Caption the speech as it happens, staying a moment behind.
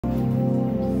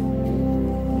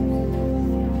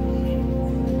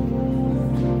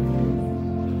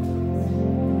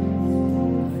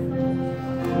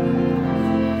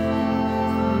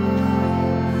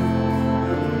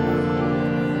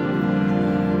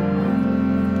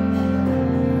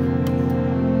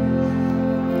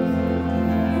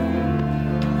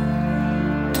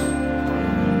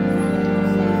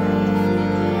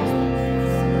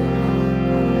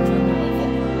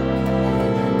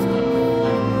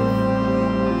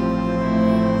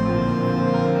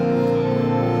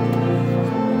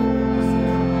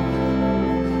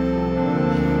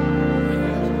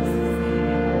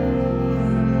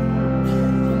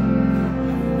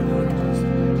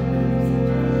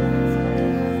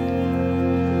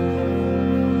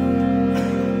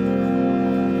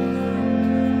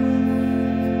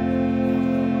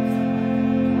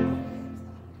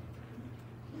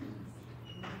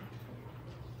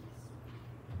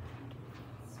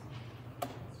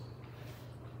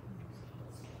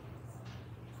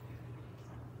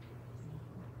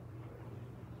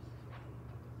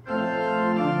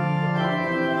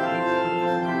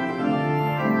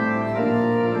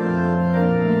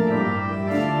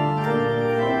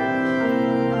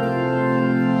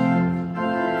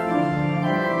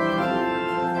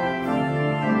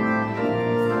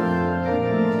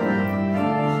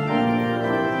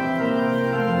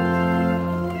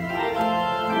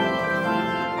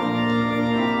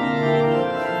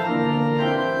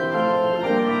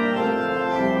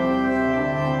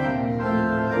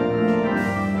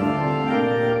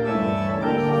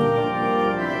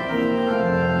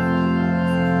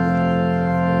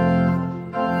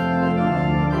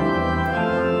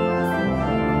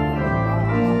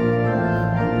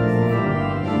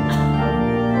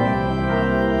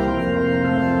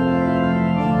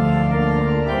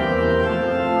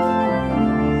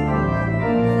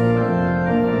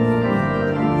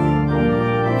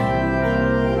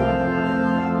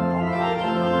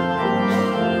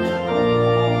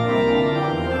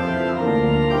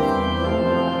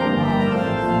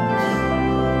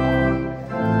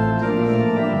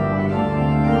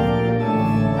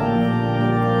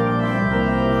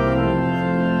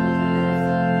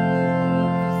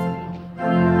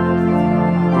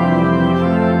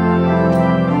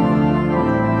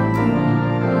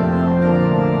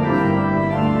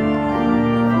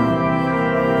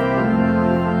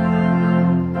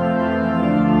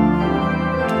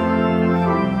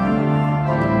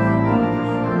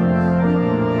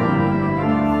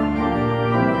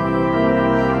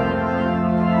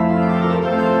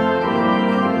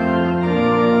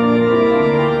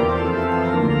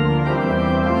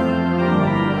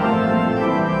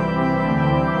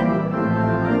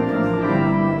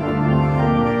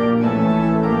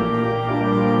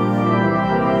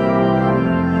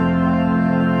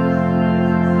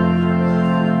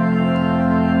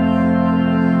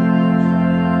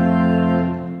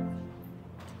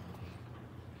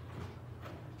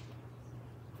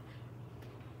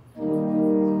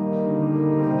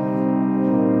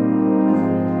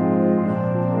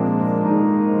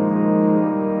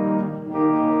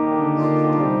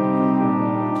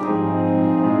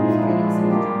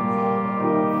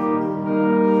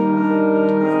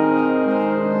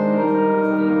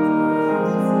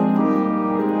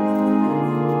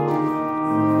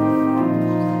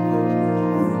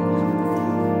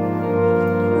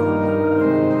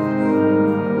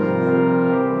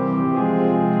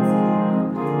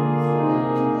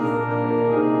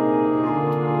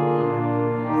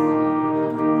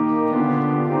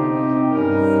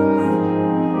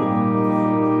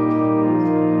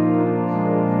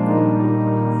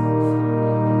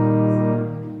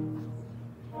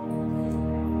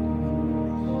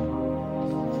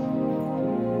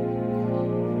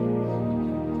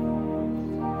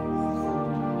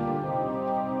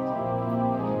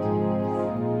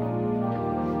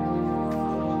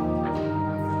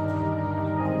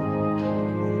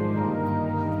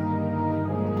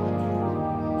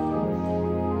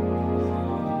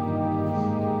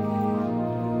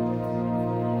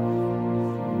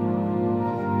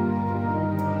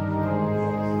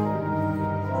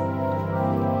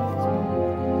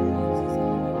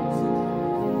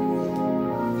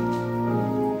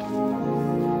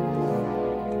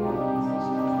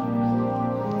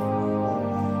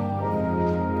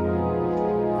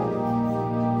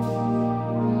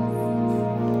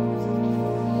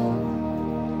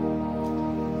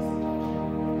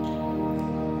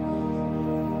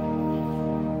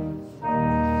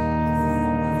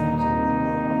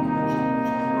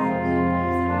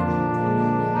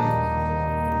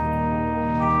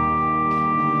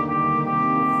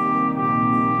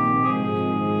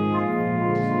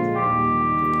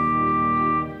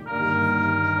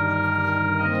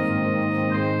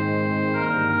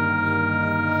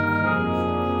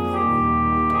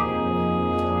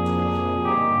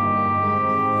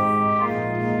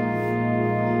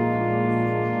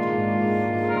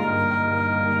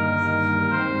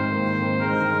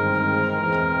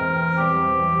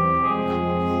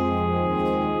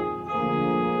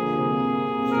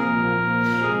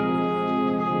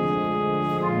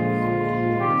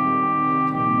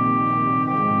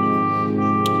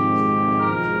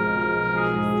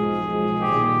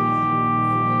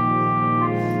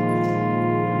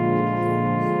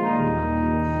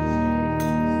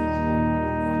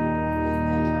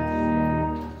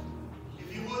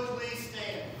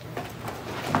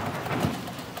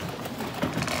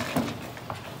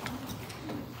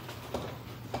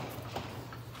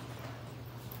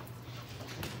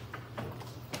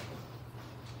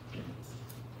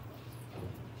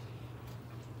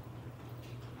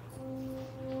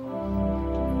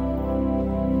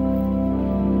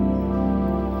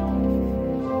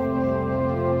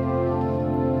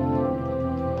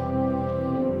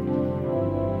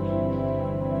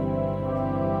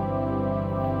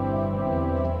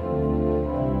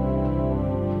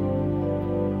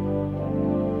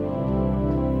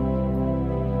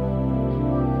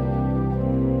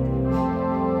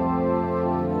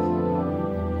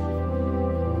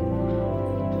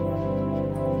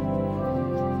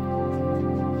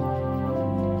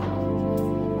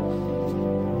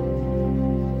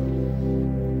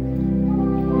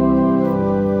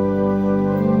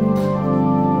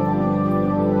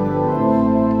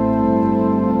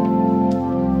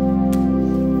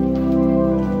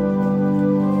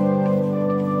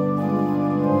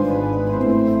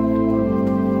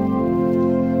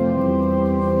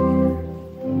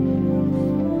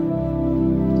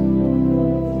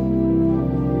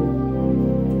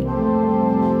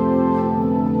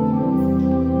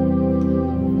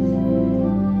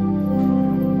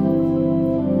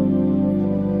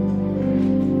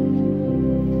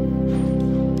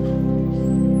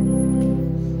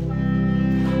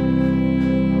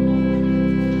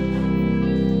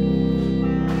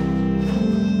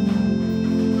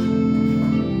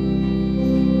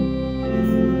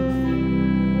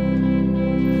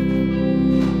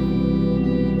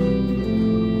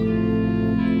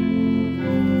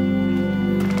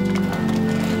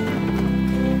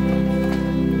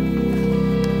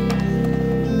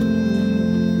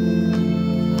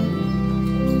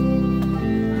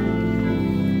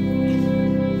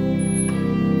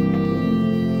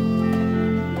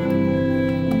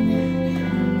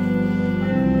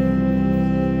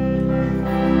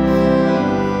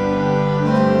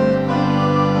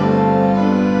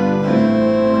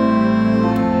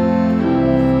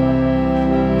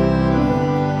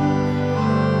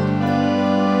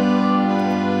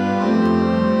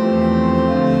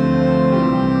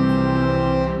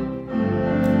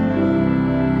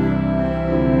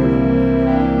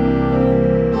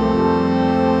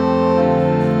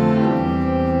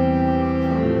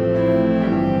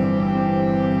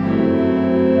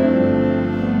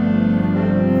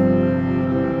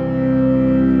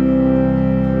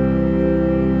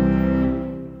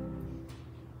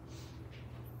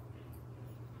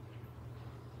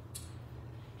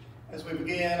As we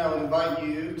begin, I would invite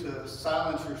you to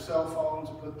silence your cell phones,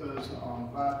 put those on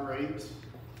vibrate, if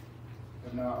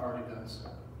you've not already done so.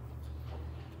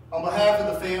 On behalf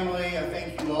of the family, I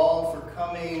thank you all for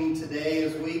coming today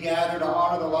as we gather to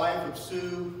honor the life of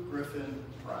Sue Griffin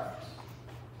Price.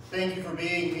 Thank you for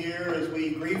being here as we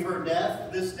grieve her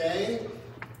death this day,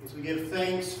 as we give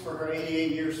thanks for her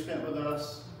 88 years spent with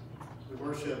us. We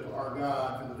worship our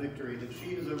God for the victory that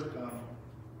she has overcome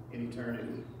in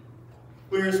eternity.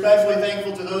 We are especially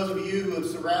thankful to those of you who have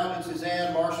surrounded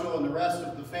Suzanne, Marshall, and the rest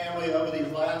of the family over these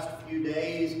last few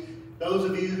days. Those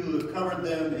of you who have covered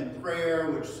them in prayer,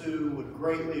 which Sue would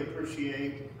greatly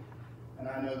appreciate. And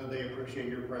I know that they appreciate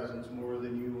your presence more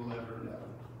than you will ever know.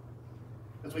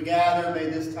 As we gather, may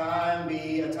this time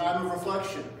be a time of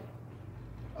reflection,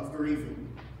 of grieving,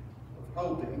 of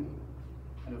hoping,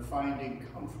 and of finding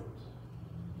comfort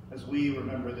as we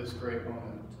remember this great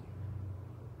moment.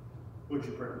 Would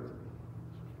you pray with me?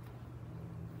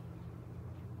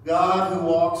 God who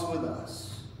walks with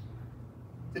us,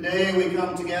 today we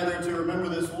come together to remember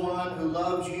this one who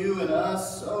loves you and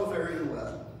us so very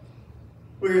well.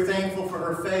 We are thankful for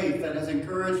her faith that has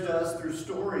encouraged us through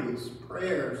stories,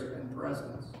 prayers, and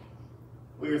presence.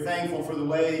 We are thankful for the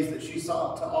ways that she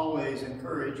sought to always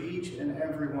encourage each and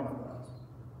every one of us.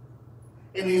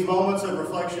 In these moments of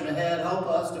reflection ahead, help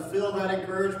us to feel that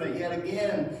encouragement yet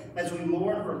again as we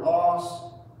mourn her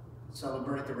loss,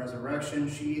 celebrate the resurrection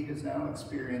she has now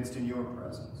experienced in your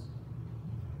presence.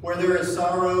 Where there is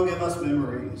sorrow, give us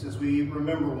memories as we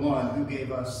remember one who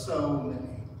gave us so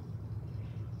many.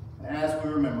 And as we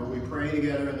remember, we pray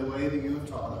together in the way that you have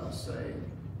taught us,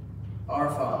 saying, Our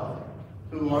Father,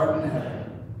 who art in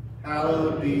heaven,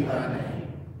 hallowed be thy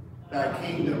name. Thy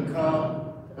kingdom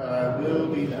come, thy will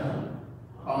be done,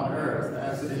 on earth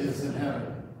as it is in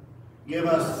heaven. Give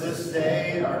us this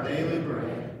day our daily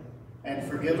bread, and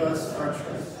forgive us our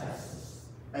trespasses,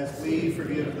 as we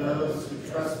forgive those who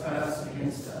trespass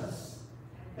against us.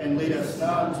 And lead us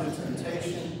not into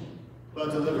temptation,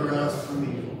 but deliver us from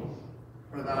evil.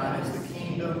 For thine is the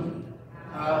kingdom,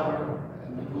 power,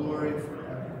 and the glory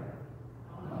forever.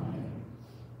 Amen.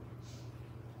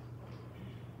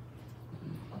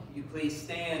 Will you please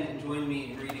stand and join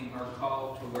me in reading our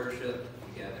call to worship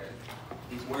together?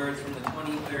 These words from the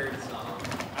 23rd Psalm.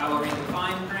 I will read the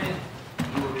fine print.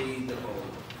 You will read the bold.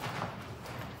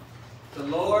 The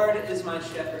Lord is my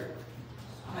shepherd.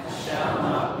 I shall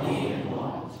not be in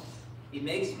want. He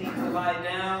makes me to lie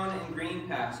down in green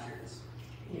pastures.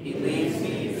 He leads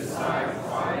me beside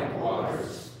quiet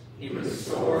waters. He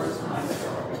restores my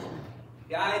soul.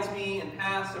 He guides me in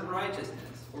paths of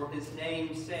righteousness for his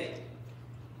name's sake.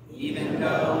 Even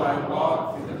though I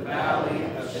walk through the valley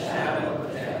of the shadow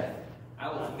of death, I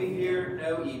will fear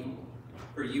no evil,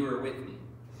 for you are with me.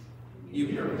 You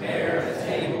prepare a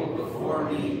table before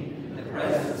me in the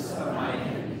presence of my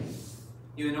enemies.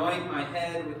 You anoint my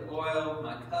head with oil,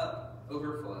 my cup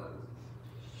overflows.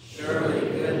 Surely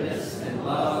goodness and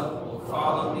love will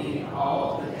follow me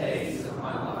all the days of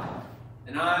my life,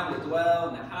 and I will dwell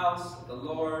in the house of the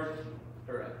Lord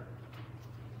forever.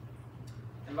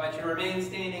 I invite you to remain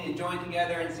standing and join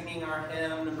together in singing our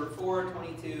hymn, number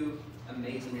 422,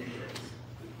 Amazing Grace.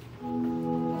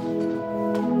 I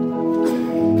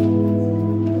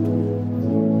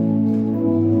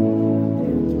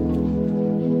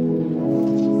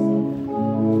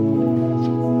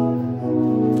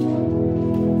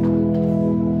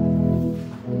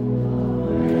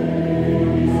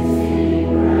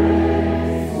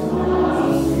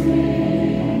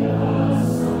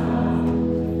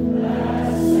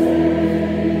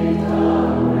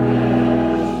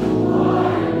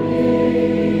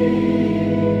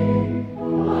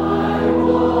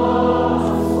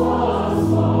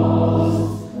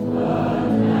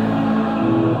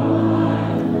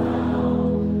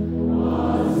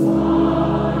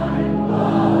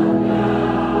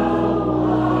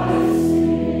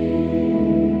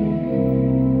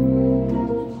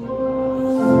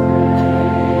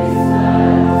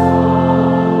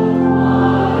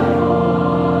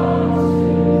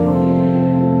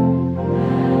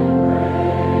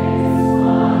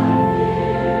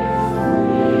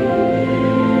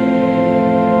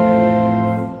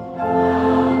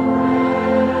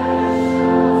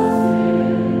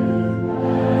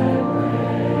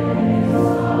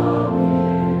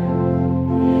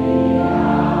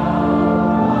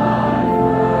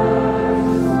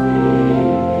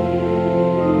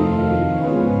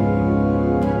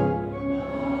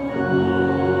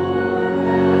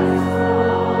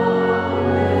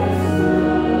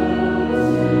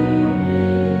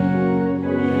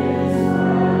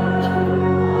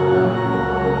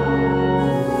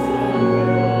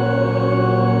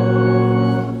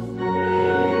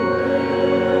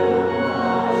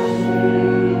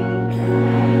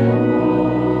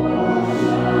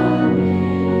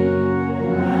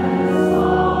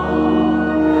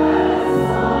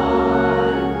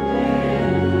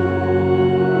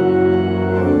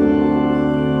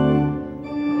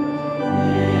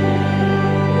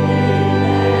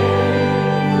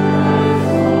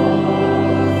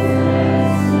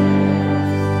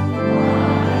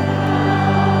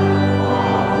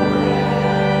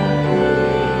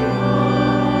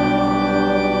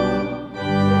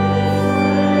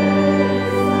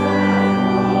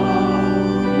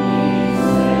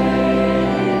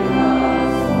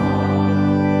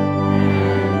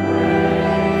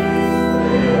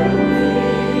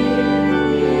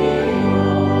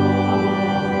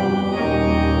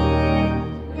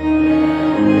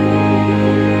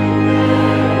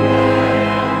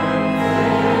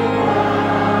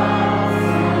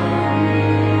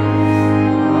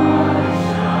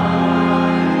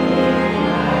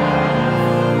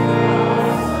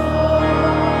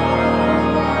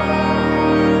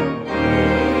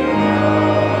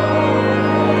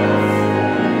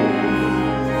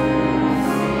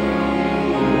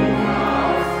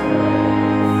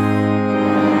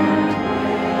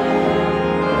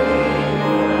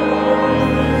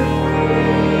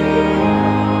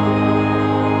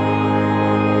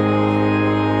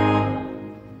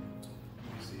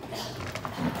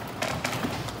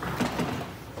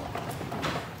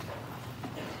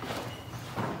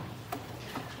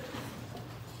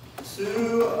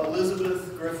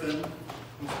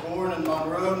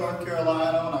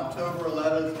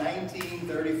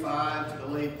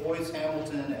Boyce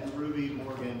Hamilton and Ruby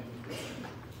Morgan.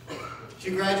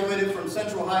 She graduated from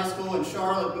Central High School in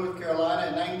Charlotte, North Carolina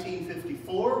in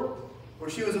 1954, where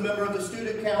she was a member of the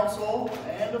Student Council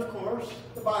and, of course,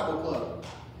 the Bible Club.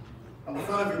 On the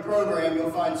front of your program,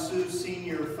 you'll find Sue's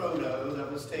senior photo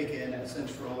that was taken at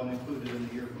Central and included in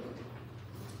the yearbook.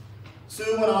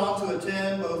 Sue went on to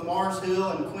attend both Mars Hill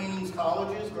and Queens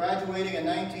colleges, graduating in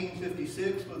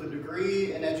 1956 with a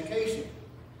degree in education.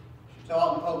 She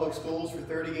taught in public schools for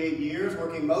 38 years,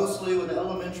 working mostly with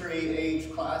elementary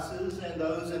age classes and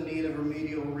those in need of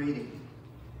remedial reading.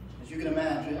 As you can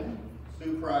imagine,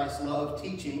 Sue Price loved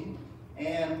teaching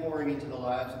and pouring into the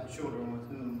lives of the children with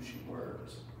whom she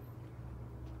works.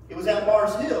 It was at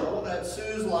Mars Hill that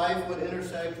Sue's life would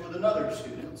intersect with another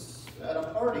student's at a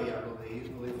party, I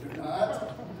believe it or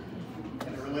not,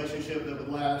 in a relationship that would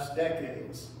last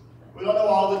decades. We don't know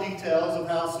all the details of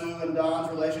how Sue and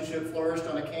Don's relationship flourished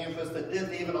on a campus that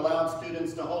didn't even allow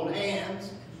students to hold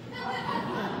hands,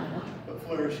 but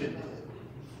flourish it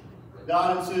did.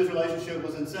 Don and Sue's relationship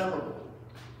was inseparable.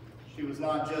 She was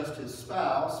not just his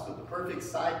spouse, but the perfect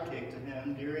sidekick to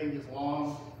him during his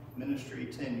long ministry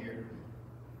tenure.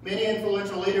 Many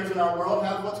influential leaders in our world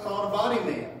have what's called a body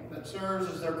man that serves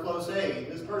as their close aide.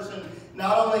 This person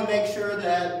not only makes sure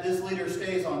that this leader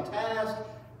stays on task,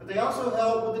 but they also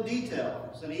help with the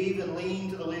details and even lean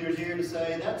to the leader's ear to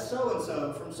say, that's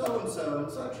so-and-so from so-and-so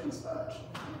and such and such.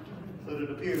 So that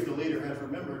it appears the leader has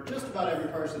remembered just about every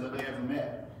person that they ever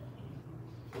met.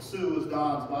 Well, Sue was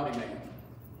Don's body man.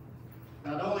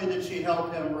 Not only did she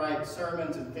help him write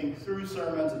sermons and think through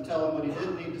sermons and tell him what he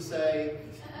didn't need to say,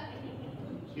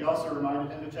 she also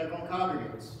reminded him to check on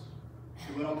congregants.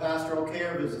 She went on pastoral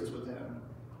care visits with him,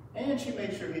 and she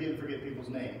made sure he didn't forget people's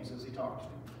names as he talked to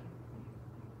them.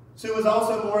 Sue was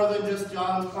also more than just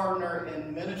John's partner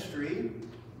in ministry.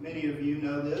 Many of you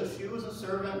know this. She was a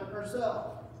servant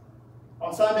herself.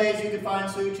 On Sundays, you could find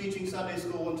Sue teaching Sunday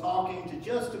school and talking to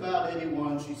just about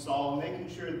anyone she saw, making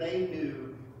sure they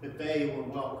knew that they were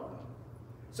welcome.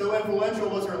 So influential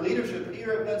was her leadership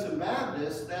here at Benson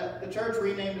Baptist that the church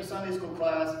renamed the Sunday school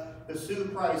class the Sue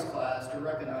Price class to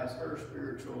recognize her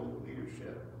spiritual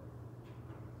leadership.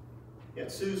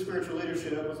 Yet Sue's spiritual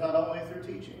leadership was not only through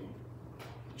teaching.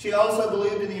 She also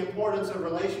believed in the importance of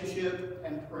relationship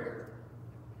and prayer.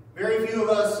 Very few of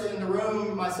us in the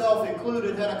room, myself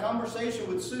included, had a conversation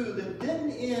with Sue that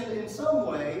didn't end in some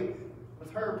way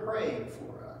with her praying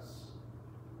for us.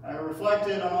 I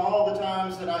reflected on all the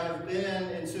times that I have been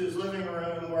in Sue's living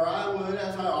room where I would,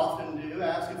 as I often do,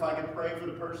 ask if I could pray for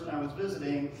the person I was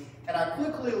visiting, and I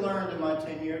quickly learned in my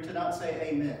tenure to not say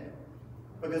amen.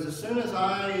 Because as soon as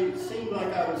I seemed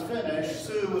like I was finished,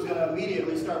 Sue was going to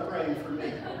immediately start praying for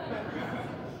me.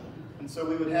 And so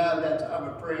we would have that time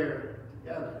of prayer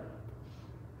together.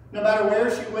 No matter where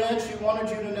she went, she wanted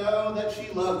you to know that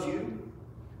she loved you.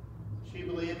 She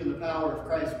believed in the power of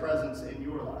Christ's presence in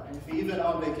your life. Even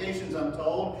on vacations, I'm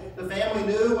told, the family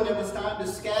knew when it was time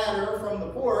to scatter from the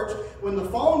porch when the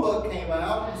phone book came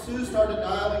out and Sue started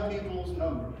dialing people's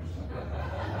numbers.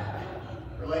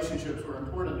 Relationships were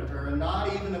important to her, and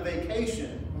not even a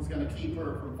vacation was going to keep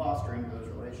her from fostering those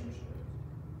relationships.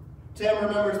 Tim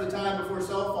remembers the time before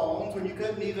cell phones when you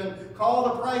couldn't even call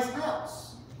the Price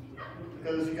house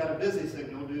because you got a busy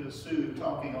signal due to Sue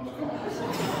talking on the phone.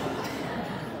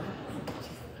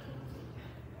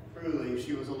 Truly,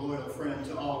 she was a loyal friend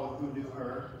to all who knew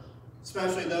her,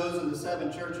 especially those in the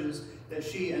 7 churches that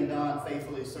she and Don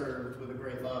faithfully served with a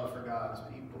great love for God's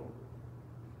people.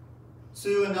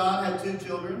 Sue and Don had 2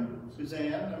 children,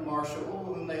 Suzanne and Marshall,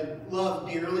 whom they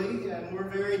loved dearly and were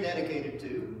very dedicated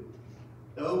to.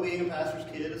 Though being a pastor's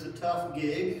kid is a tough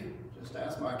gig, just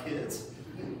ask my kids,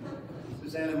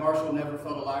 Suzanne and Marshall never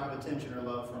felt a lack of attention or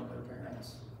love from their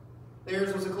parents.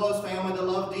 Theirs was a close family that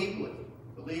loved deeply,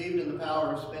 believed in the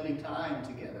power of spending time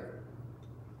together.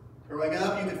 Growing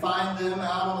up, you could find them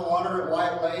out on the water at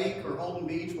White Lake or Holden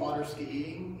Beach water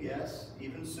skiing. Yes,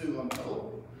 even Sue, I'm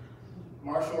told.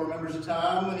 Marshall remembers a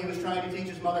time when he was trying to teach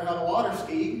his mother how to water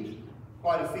ski.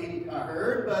 Quite a feat, I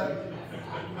heard,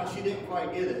 but she didn't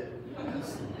quite get it.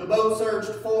 As the boat surged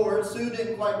forward, Sue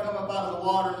didn't quite come up out of the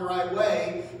water the right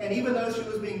way, and even though she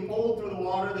was being pulled through the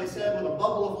water, they said with a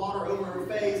bubble of water over her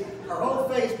face, her whole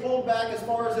face pulled back as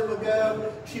far as it would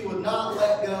go, she would not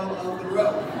let go of the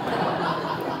rope.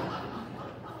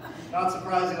 Not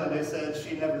surprisingly, they said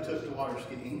she never took to water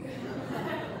skiing.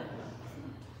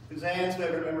 Suzanne's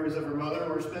favorite memories of her mother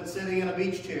were spent sitting in a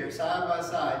beach chair side by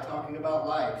side talking about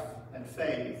life and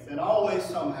faith, and always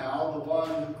somehow the one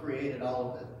who created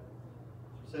all of it.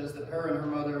 She says that her and her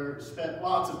mother spent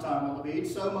lots of time on the beach,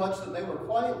 so much that they were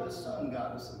quite the sun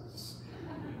goddesses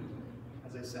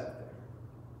as they sat there.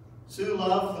 Sue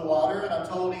loved the water, and I'm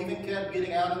told even kept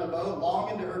getting out in the boat long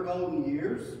into her golden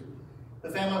years. The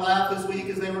family laughed this week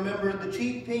as they remembered the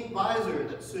cheap pink visor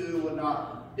that Sue would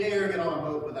not dare get on a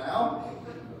boat without.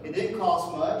 It didn't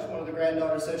cost much. One of the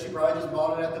granddaughters said she probably just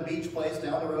bought it at the beach place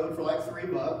down the road for like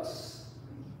 $3.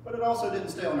 But it also didn't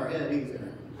stay on her head either.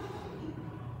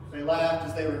 They laughed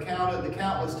as they recounted the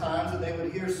countless times that they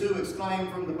would hear Sue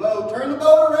exclaim from the boat, "Turn the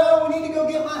boat around, we need to go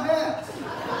get my hat."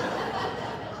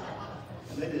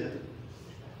 And they did.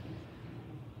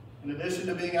 In addition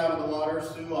to being out on the water,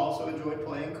 Sue also enjoyed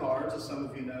playing cards, as some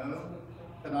of you know,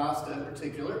 canasta in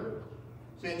particular.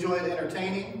 She enjoyed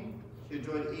entertaining. She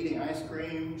enjoyed eating ice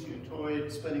cream. She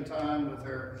enjoyed spending time with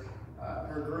her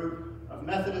group of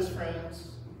Methodist friends.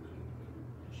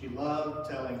 She loved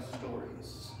telling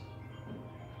stories.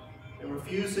 There were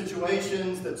few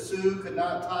situations that Sue could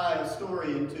not tie a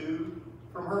story into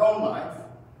from her own life.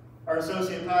 Our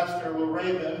associate pastor, Will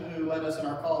Raven, who led us in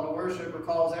our call to worship,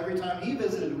 recalls every time he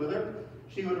visited with her,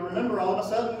 she would remember all of a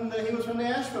sudden that he was from the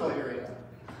Asheville area.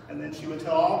 And then she would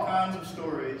tell all kinds of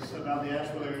stories about the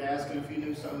Asheville area, asking if he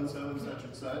knew so-and-so and such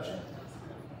and such.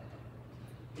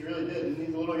 He really did, and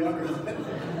he's a little younger than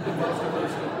most of her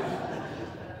stories.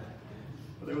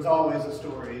 But there was always a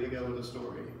story to go with a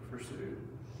story for Sue.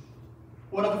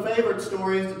 One of the favorite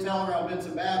stories to tell around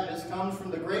Vincent Baptist comes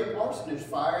from the Great Parsonage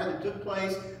Fire that took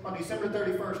place on December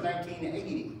 31st,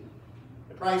 1980.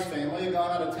 The Price family had gone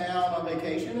out of town on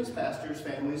vacation, as pastors'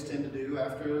 families tend to do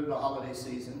after the holiday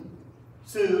season.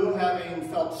 Sue, having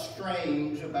felt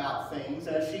strange about things,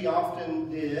 as she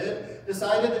often did,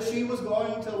 decided that she was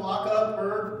going to lock up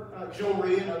her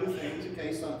jewelry and other things in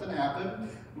case something happened.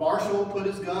 Marshall put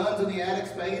his guns in the attic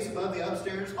space above the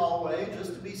upstairs hallway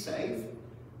just to be safe.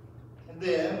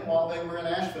 Then, while they were in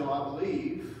Asheville, I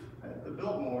believe, at the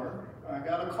Biltmore, I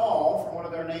got a call from one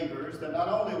of their neighbors that not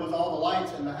only was all the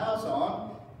lights in the house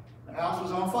on, the house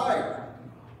was on fire.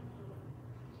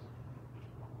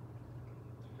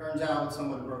 Turns out that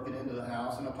someone had broken into the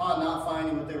house, and upon not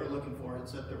finding what they were looking for, had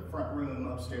set their front room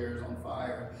upstairs on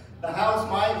fire. The house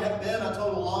might have been a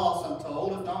total loss, I'm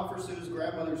told, if not for Sue's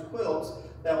grandmother's quilts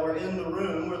that were in the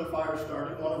room where the fire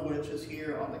started, one of which is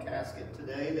here on the casket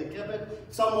today, that kept it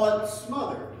somewhat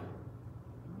smothered.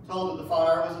 I'm told that the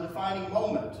fire was a defining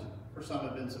moment for Son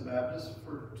of Vincent Baptist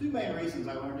for two main reasons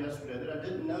I learned yesterday that I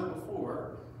didn't know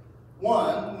before.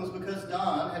 One was because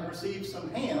Don had received some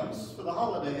hams for the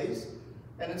holidays,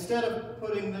 and instead of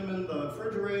putting them in the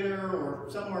refrigerator or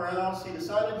somewhere else, he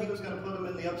decided he was going to put them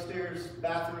in the upstairs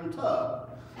bathroom tub.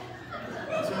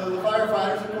 So the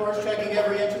firefighters, of course, checking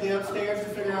every inch of the upstairs to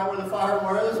figure out where the fire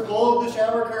was, pulled the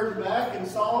shower curtain back and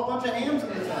saw a bunch of hams in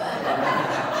the tub.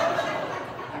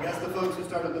 I guess the folks who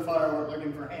started the fire weren't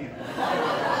looking for hams.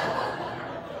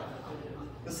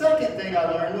 The second thing I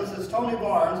learned was as Tony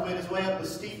Barnes made his way up the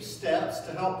steep steps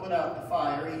to help put out the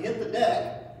fire, he hit the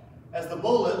deck as the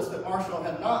bullets that Marshall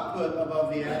had not put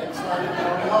above the attic started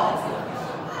going off.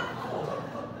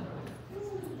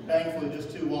 Thankfully,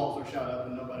 just 2 walls were shot up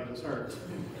and nobody was hurt.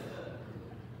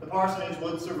 The parsonage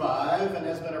would survive and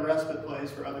has been a respite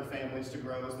place for other families to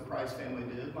grow as the Price family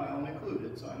did, my own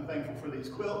included. So I'm thankful for these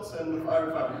quilts and the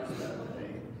firefighters that were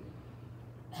made.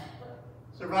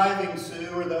 Surviving Sue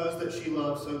are those that she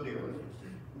loved so dearly,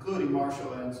 including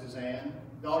Marshall and Suzanne,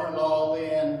 daughter-in-law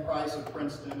Leanne Price of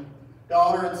Princeton,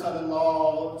 daughter and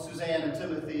son-in-law Suzanne and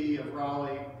Timothy of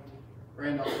Raleigh,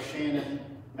 granddaughter Shannon,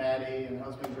 Maddie, and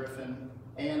husband Griffin,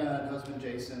 Anna and husband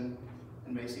Jason,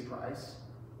 and Macy Price,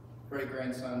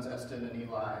 great-grandsons Eston and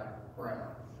Eli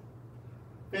Brown.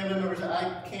 Family members,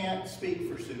 I can't speak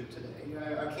for Sue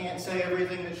today. I can't say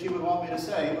everything that she would want me to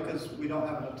say because we don't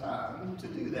have enough time to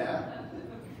do that.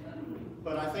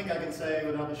 But I think I can say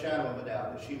without a shadow of a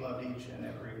doubt that she loved each and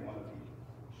every one of you.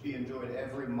 She enjoyed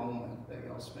every moment that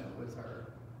y'all spent with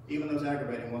her, even those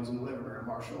aggravating ones in the living room,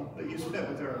 Marshall, that you spent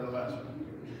with her over the last few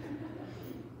years.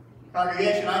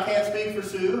 Congregation, I can't speak for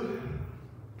Sue.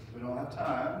 We don't have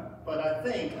time. But I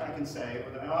think I can say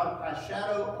without a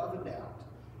shadow of a doubt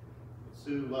that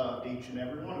Sue loved each and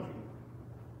every one of you.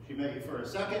 She met you for a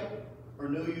second or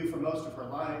knew you for most of her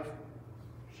life.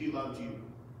 She loved you.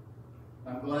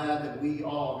 I'm glad that we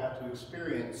all got to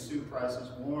experience Sue Price's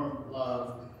warm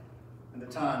love and the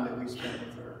time that we spent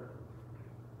with her.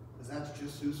 Because that's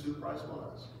just who Sue Price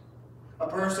was. A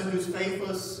person whose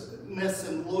faithlessness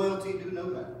and loyalty do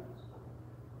no bounds.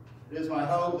 It is my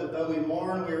hope that though we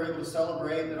mourn, we are able to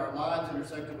celebrate that our lives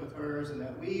intersected with hers and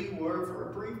that we were, for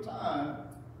a brief time,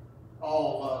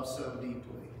 all loved so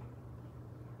deeply.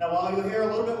 Now, while you'll hear a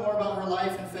little bit more about her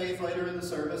life and faith later in the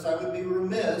service, I would be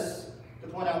remiss to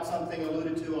point out something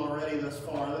alluded to already thus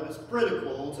far that is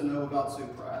critical to know about Sue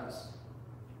Price.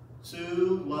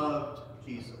 Sue loved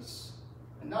Jesus.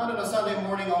 And not in a Sunday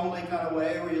morning only kind of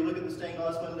way where you look at the stained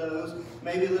glass windows,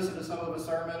 maybe listen to some of a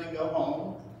sermon and go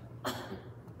home,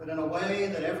 but in a way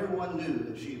that everyone knew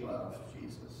that she loved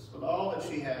Jesus with all that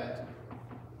she had.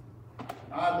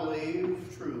 I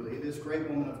believe, truly, this great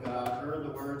woman of God heard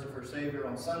the words of her Savior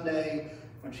on Sunday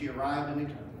when she arrived in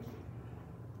eternity.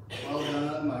 Well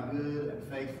done, my good and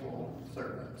faithful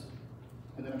servant.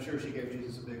 And then I'm sure she gave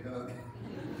Jesus a big hug.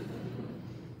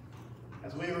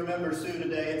 As we remember Sue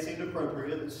today, it seemed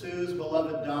appropriate that Sue's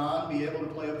beloved Don be able to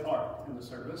play a part in the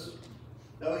service.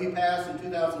 Though he passed in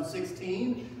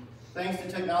 2016, thanks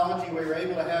to technology, we were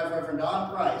able to have Reverend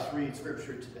Don Price read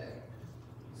Scripture today.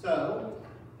 So,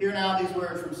 hear now these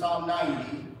words from Psalm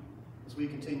 90 as we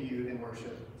continue in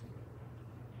worship.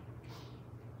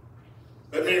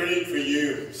 Let me read for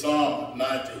you Psalm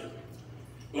 90.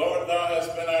 Lord, thou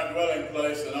hast been our dwelling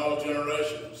place in all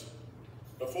generations.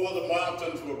 Before the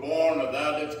mountains were born,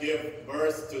 thou didst give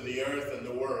birth to the earth and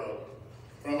the world.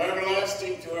 From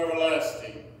everlasting to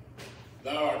everlasting,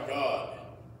 thou art God.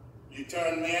 You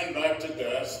turn men back to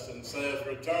dust, and says,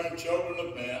 Return, children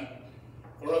of men.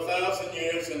 For 1,000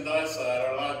 years in thy sight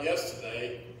are like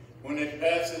yesterday, when it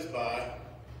passes by,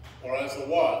 or as a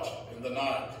watch in the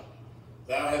night.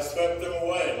 Thou hast swept them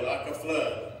away like a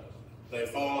flood. They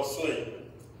fall asleep.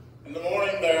 In the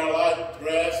morning they are like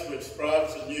grass which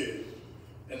sprouts anew.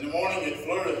 In the morning it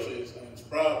flourishes and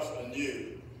sprouts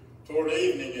anew. Toward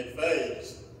evening it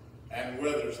fades and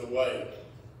withers away.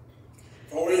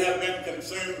 For we have been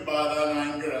consumed by thine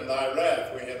anger, and thy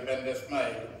wrath we have been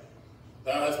dismayed.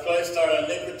 Thou hast placed our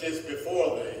iniquities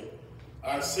before thee,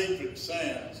 our secret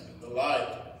sins in the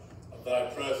light of thy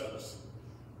presence.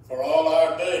 For all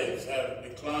our days have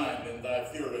declined in thy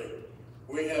fury.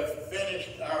 We have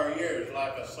finished our years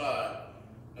like a sigh.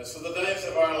 As for the days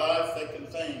of our life, they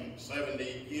contain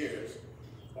 70 years,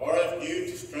 or if due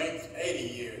to strength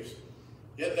 80 years.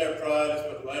 Yet their pride is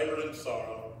but labor and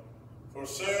sorrow, for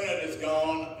soon it is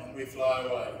gone and we fly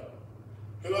away.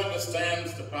 Who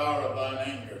understands the power of thine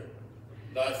anger,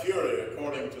 thy fury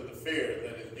according to the fear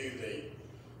that is due thee?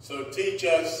 So teach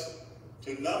us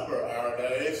to number our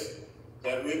days,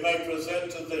 that we may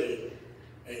present to thee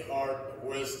a heart of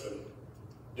wisdom.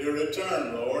 Do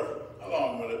return, Lord, how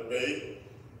long will it be?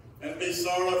 And be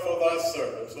sorrowful thy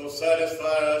servants. So satisfy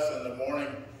us in the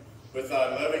morning with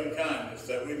thy loving kindness,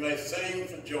 that we may sing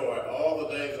for joy all the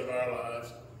days of our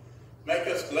lives. Make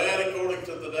us glad according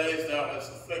to the days thou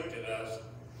hast afflicted us,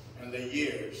 and the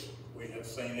years we have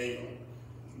seen evil.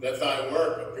 Let thy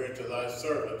work appear to thy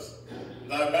servants,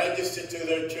 thy majesty to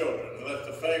their children. Let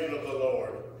the favor of the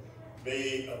Lord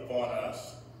be upon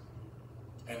us,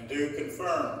 and do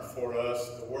confirm for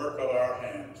us the work of our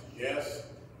hands. Yes,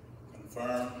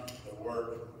 confirm the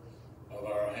work of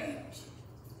our hands.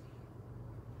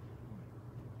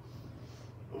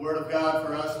 The word of God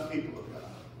for us, the people of God.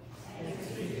 Thanks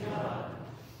be to God.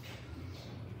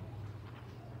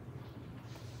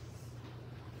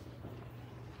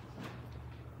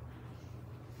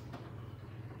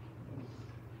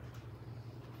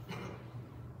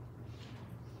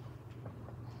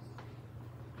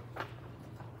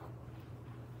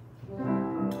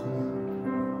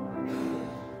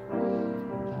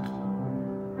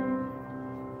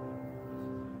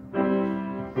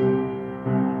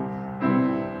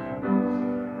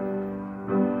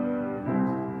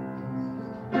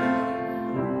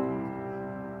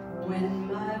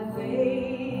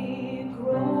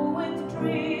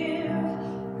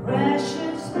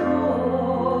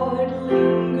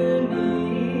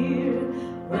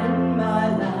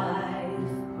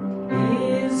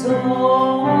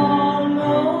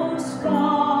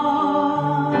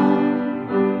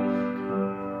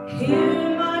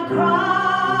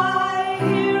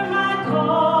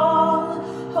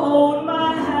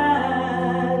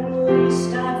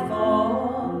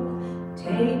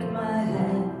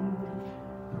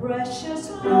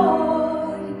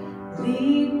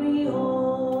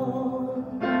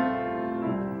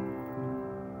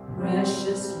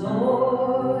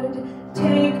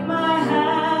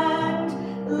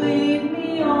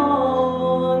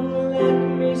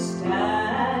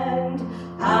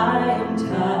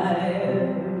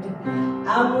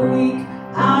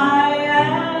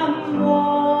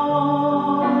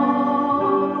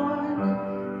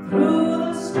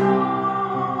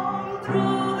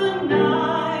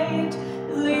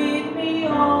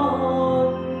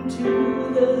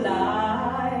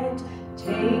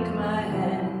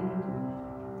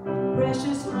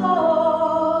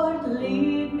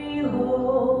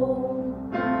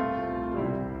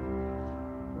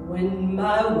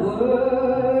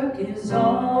 Work is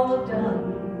all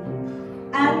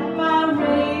done and my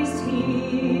race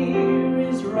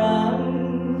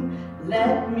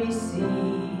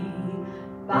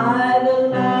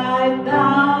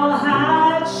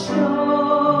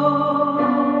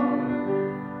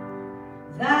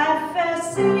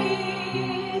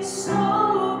see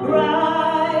so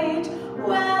bright,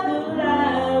 where the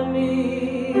Lamb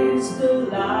is the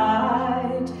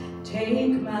light.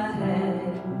 Take my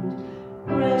hand,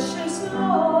 precious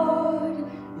Lord,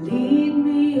 lead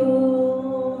me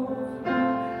on.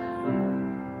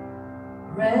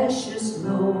 Precious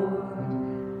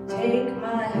Lord, take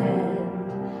my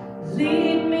hand,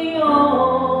 lead me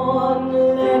on.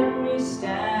 Let me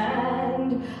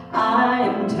stand. I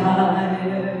am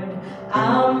tired,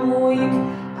 I'm weak,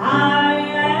 I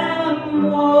am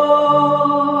worn.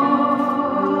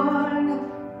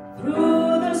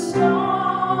 Through the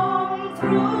storm,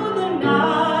 through the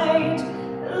night,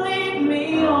 lead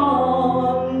me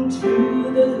on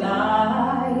to the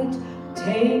light.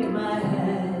 Take my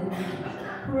hand,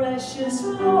 precious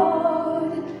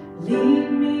Lord,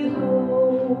 lead me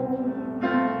home.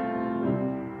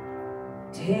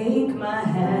 Take my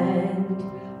hand,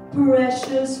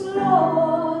 precious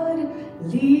Lord,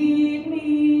 lead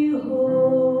me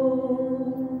home.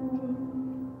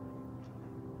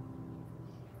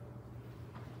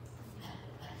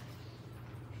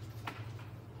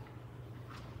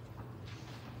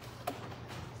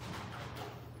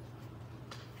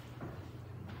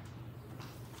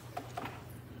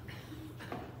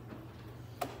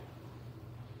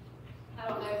 I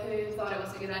don't know who thought it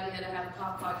was a good idea to have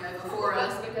Papa go before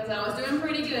us, because I was doing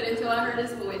pretty good until I heard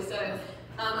his voice. So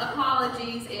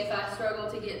apologies if I struggle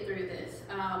to get through this.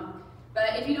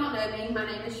 But if you don't know me, my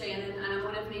name is Shannon. I'm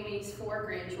one of Mimi's 4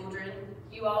 grandchildren.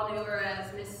 You all knew her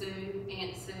as Miss Sue,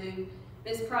 Aunt Sue,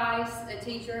 Miss Price, a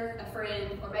teacher, a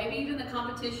friend, or maybe even the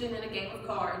competition in a game of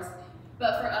cards.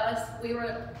 But for us, we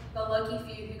were the lucky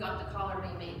few who got to call her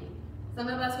Mimi. Some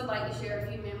of us would like to share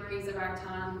a few memories of our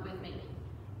time with Mimi.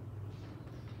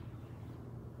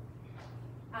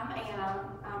 I'm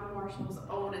Anna. I'm Marshall's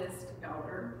oldest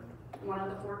daughter, one of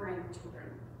the 4 grandchildren.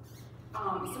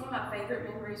 Some of my favorite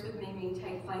memories with Mimi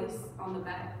take place on the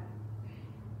back.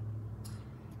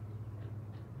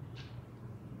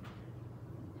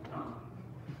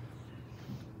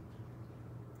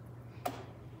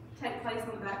 Take place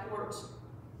on the back porch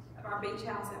of our beach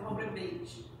house at Holden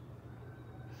Beach.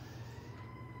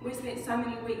 We spent so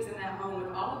many weeks in that home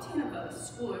with all 10 of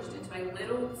us squished into a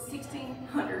little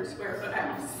 1,600 square foot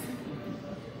house.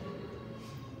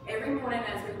 Every morning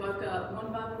as we woke up,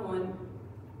 one by one,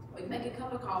 we'd make a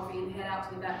cup of coffee and head out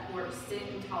to the back porch, sit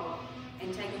and talk,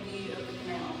 and take a view of the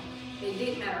canal. It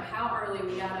didn't matter how early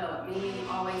we got up, Mimi would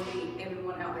always beat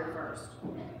everyone out there first.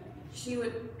 She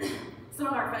would, some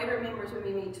of our favorite memories with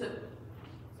Mimi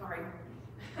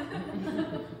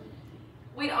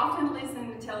we'd often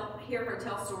listen to hear her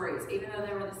tell stories, even though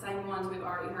they were the same ones we've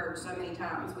already heard so many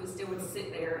times. We still would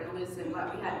sit there and listen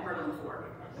like we hadn't heard them before.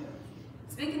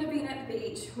 Speaking of being at the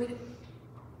beach,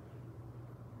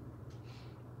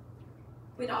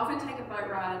 we'd often take a boat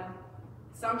ride.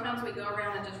 Sometimes we'd go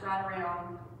around and just ride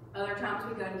around. Other times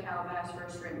we'd go to Calabash for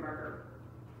a shrimp burger.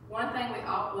 One thing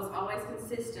was always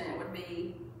consistent would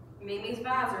be Mimi's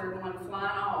visor going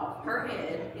flying off her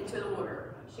head into the water.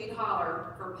 She'd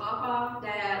holler for Papa,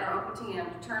 Dad, or Uncle Tim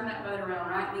to turn that boat around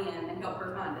right then and help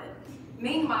her find it.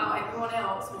 Meanwhile, everyone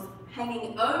else was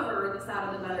hanging over the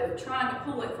side of the boat, trying to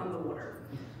pull it from the water.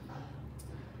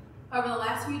 Over the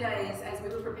last few days, as we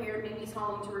were preparing Mimi's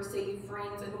home to receive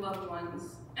friends and loved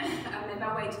ones, I made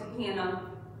my way to the piano,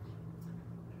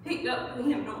 picked up the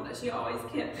hymnal that she always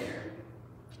kept there,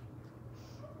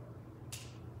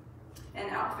 and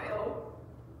out fell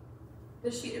the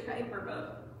sheet of paper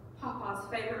of Papa's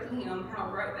favorite hymn, How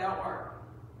Great Thou Art.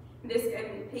 This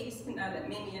gave me peace to know that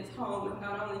Mimi is home with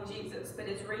not only Jesus, but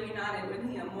is reunited with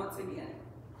him once again.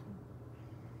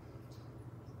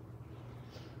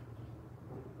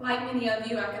 Like many of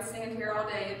you, I could stand here all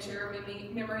day and share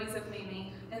memories of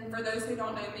Mimi. And for those who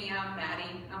don't know me, I'm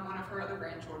Maddie. I'm one of her other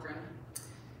grandchildren.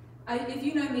 If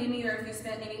you know Mimi, or if you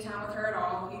spent any time with her at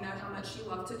all, you know how much she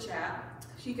loved to chat.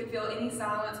 She could fill any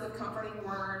silence with comforting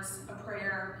words, a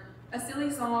prayer, a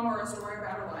silly song, or a story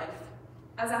about her life.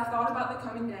 As I thought about the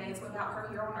coming days without her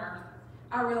here on earth,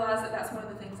 I realized that that's one of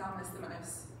the things I'll miss the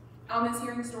most. I'll miss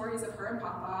hearing stories of her and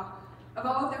Papa, of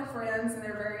all of their friends and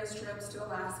their various trips to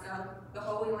Alaska, the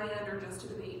Holy Land, or just to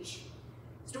the beach.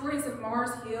 Stories of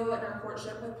Mars Hill and her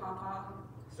courtship with Papa,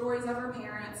 stories of her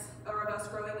parents, or of us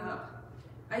growing up.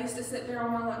 I used to sit there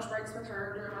on my lunch breaks with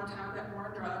her during my time at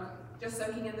Warren Drug, just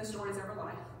soaking in the stories of her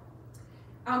life.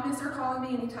 I'll miss her calling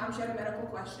me anytime she had a medical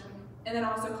question, and then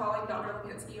also calling Dr.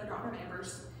 Lipinski or Dr.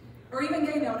 Neighbors, or even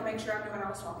Gaynell to make sure I knew what I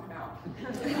was talking about.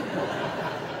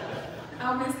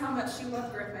 I'll miss how much she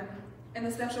loved Griffin, and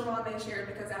the special bond they shared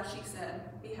because, as she said,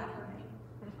 he had her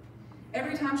name.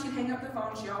 Every time she'd hang up the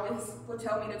phone, she always would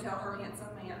tell me to tell her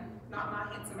handsome man, not my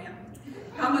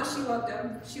much she loved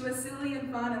him. She was silly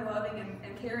and fun and loving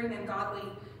and caring and godly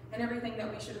and everything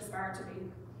that we should aspire to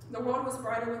be. The world was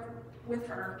brighter with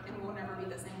her and will never be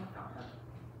the same without her.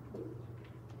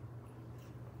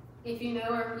 If you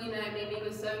know her, you know Mimi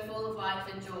was so full of life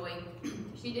and joy.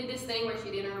 She did this thing where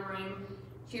she'd in her room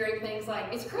cheering things like,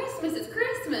 "It's Christmas, it's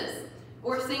Christmas!"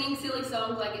 or singing silly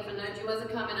songs like "If I Knowed You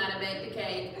Wasn't Coming, I'd Have Baked a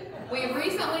Cake." We have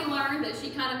recently learned that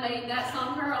she kind of made that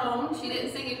song her own. She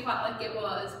didn't sing it quite like it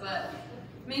was, but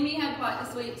Mimi had quite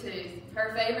the sweet tooth.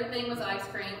 Her favorite thing was ice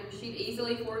cream. She'd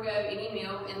easily forego any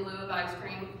meal in lieu of ice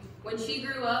cream. When she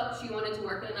grew up, she wanted to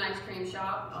work in an ice cream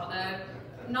shop, although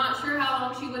I'm not sure how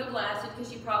long she would have lasted because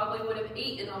she probably would have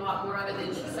eaten a lot more of it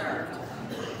than she served.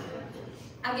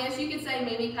 I guess you could say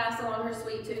Mimi passed along her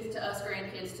sweet tooth to us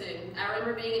grandkids too. I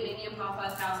remember being at Mimi and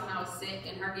Papa's house when I was sick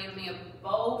and her giving me a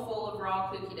bowl full of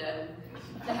raw cookie dough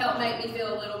to help make me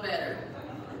feel a little better.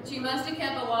 She must have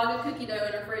kept a log of cookie dough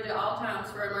in her fridge at all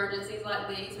times for emergencies like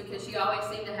these because she always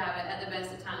seemed to have it at the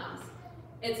best of times.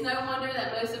 It's no wonder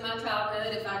that most of my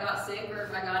childhood, if I got sick or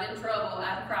if I got in trouble,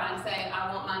 I'd cry and say,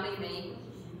 "I want my Mimi."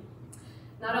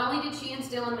 Not only did she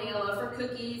instill in me a love for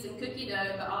cookies and cookie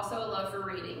dough, but also a love for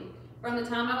reading. From the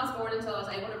time I was born until I was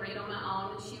able to read on my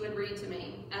own, she would read to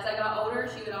me. As I got older,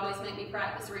 she would always make me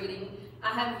practice reading. I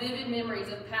have vivid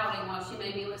memories of pouting while she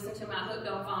made me listen to my Hooked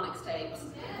on Phonics tapes.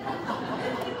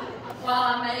 While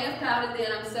I may have pouted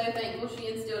then, I'm so thankful she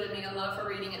instilled in me a love for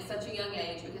reading at such a young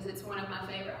age because it's one of my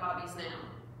favorite hobbies now.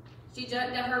 She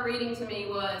joked that her reading to me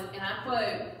was, and I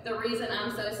quote, "the reason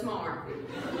I'm so smart."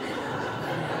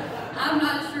 I'm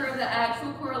not sure of the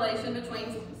actual correlation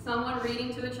between someone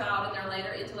reading to a child and their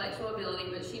later intellectual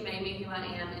ability, but she made me who I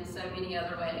am in so many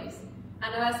other ways.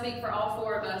 I know I speak for all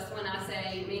four of us when I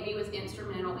say Mimi was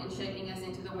instrumental in shaping us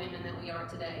into the women that we are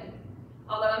today.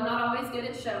 Although I'm not always good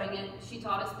at showing it, she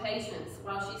taught us patience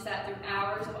while she sat through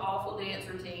hours of awful dance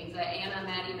routines that Anna,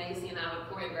 Maddie, Macy, and I would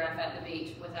choreograph at the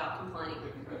beach without complaint.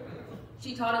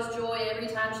 She taught us joy every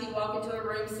time she'd walk into a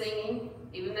room singing,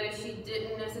 even though she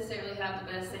didn't necessarily have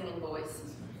the best singing voice.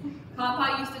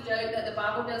 Papa used to joke that the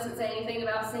Bible doesn't say anything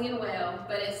about singing well,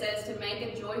 but it says to make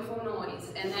a joyful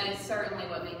noise, and that is certainly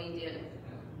what Mimi did.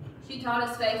 She taught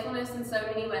us faithfulness in so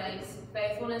many ways.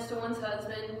 Faithfulness to one's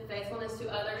husband, faithfulness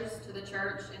to others, to the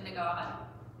church, and to God.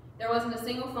 There wasn't a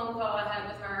single phone call I had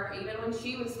with her, even when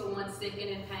she was the one sick and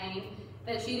in pain,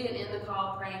 that she didn't end the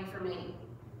call praying for me.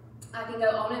 I can go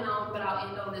on and on, but I'll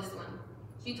end on this one.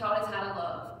 She taught us how to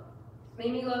love.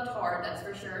 Mimi loved hard, that's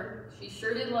for sure. She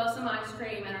sure did love some ice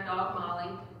cream and her dog Molly.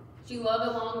 She loved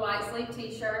a long white sleeve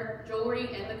t-shirt, jewelry,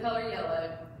 and the color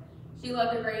yellow. She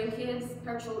loved her grandkids,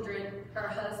 her children, her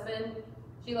husband.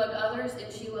 She loved others,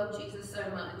 and she loved Jesus so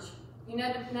much. You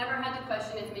never had to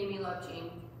question if Mimi loved you.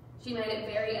 She made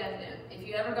it very evident. If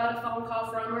you ever got a phone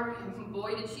call from her, and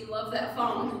boy did she love that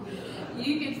phone,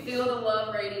 you could feel the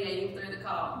love radiating through the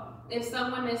call. If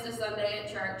someone missed a Sunday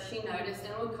at church, she noticed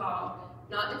and would call,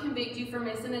 not to convict you for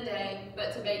missing a day,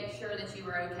 but to make sure that you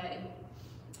were okay.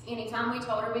 Anytime we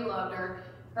told her we loved her,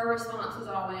 her response was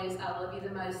always, "I love you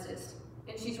the mostest."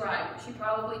 And she's right, she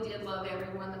probably did love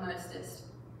everyone the mostest.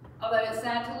 Although it's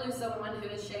sad to lose someone who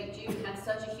has shaped you and had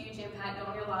such a huge impact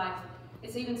on your life,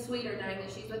 it's even sweeter knowing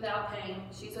that she's without pain,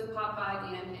 she's with Papa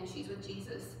again, and she's with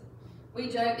Jesus. We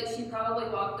joke that she probably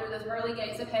walked through the pearly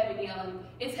gates of heaven yelling,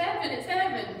 "It's heaven, it's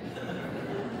heaven!"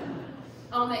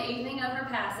 On the evening of her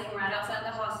passing, right outside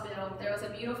the hospital, there was a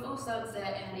beautiful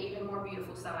sunset and an even more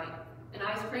beautiful sight. An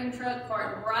ice cream truck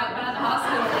parked right by the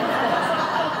hospital.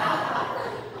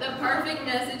 The perfect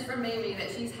message from Mimi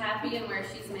that she's happy and where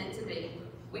she's meant to be.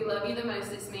 We love you the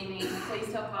mostest, Mimi.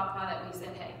 Please tell Papa that we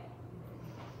said hey.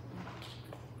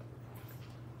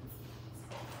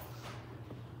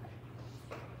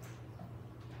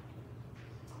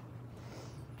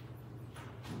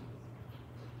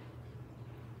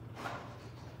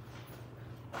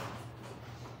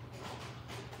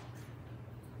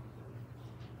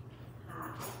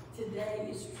 Today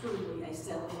is truly a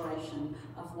celebration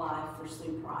of life for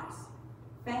Sue Price.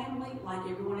 Family, like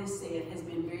everyone has said, has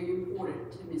been very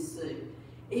important to Miss Sue.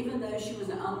 Even though she was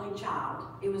an only child,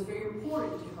 it was very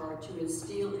important to her to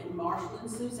instill in Marshall and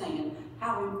Suzanne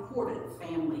how important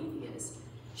family is.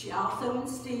 She also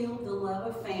instilled the love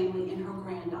of family in her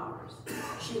granddaughters.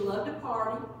 She loved a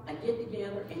party, a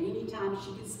get-together, and any time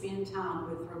she could spend time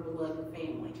with her beloved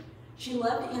family. She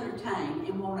loved to entertain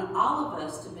and wanted all of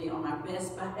us to be on our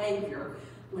best behavior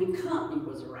when company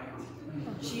was around.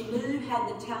 She had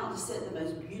the talent to set the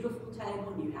most beautiful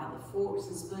table, knew how the forks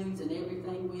and spoons and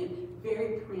everything went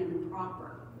very prim and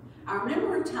proper. I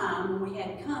remember a time when we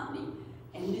had company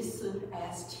and Miss Sue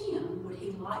asked him would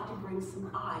he like to bring some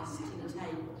ice to the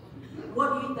table.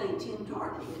 What do you think Tim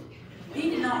Tart did? He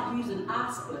did not use an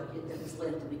ice bucket that was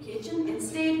left in the kitchen.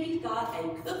 Instead, he got a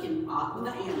cooking pot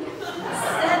with a handle and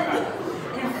set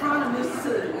it in front of Miss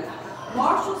Sue.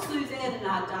 Marshall, Suzanne, and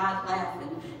I died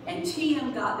laughing, and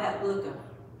Tim got that look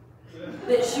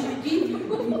that she would give you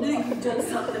when you knew you'd done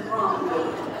something wrong.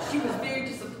 She was very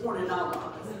disappointed in all of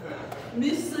us.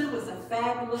 Miss Sue was a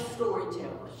fabulous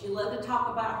storyteller. She loved to talk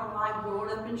about her life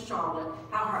growing up in Charlotte,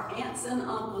 how her aunts and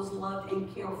uncles loved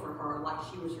and cared for her like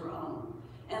she was her own.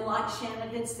 And like Shannon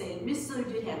had said, Miss Sue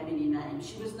did have many names.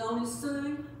 She was known as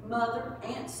Sue, Mother,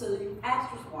 Aunt Sue,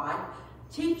 Pastor's Wife,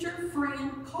 Teacher,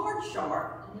 Friend, Card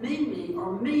Sharp, Mimi,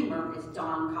 or Memer, as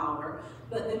Don called her,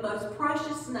 but the most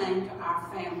precious name to our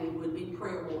family would be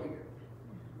Prayer Warrior.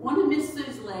 One of Miss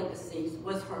Sue's legacies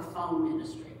was her phone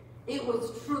ministry. It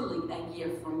was truly a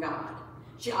gift from God.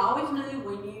 She always knew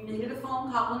when you needed a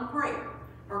phone call and a prayer.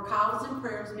 Her calls and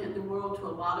prayers meant the world to a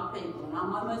lot of people, and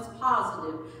I'm almost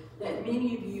positive that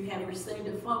many of you have received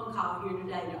a phone call here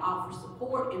today to offer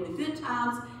support in the good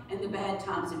times and the bad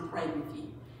times and pray with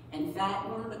you. In fact,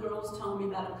 one of the girls told me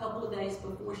about a couple of days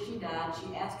before she died,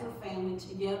 she asked her family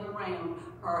to gather around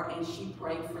her and she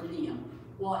prayed for them.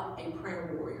 What a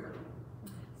prayer warrior.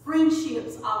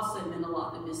 Friendships also meant a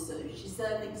lot to Miss Sue. She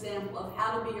set an example of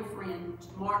how to be a friend to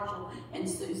Marshall and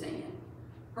Suzanne.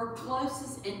 Her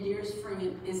closest and dearest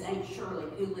friend is Aunt Shirley,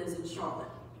 who lives in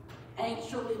Charlotte. Aunt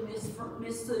Shirley and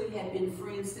Miss Sue had been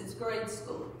friends since grade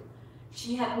school.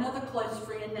 She had another close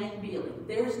friend named Billy.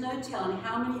 There's no telling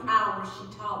how many hours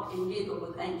she talked and giggled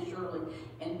with Aunt Shirley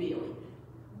and Billy.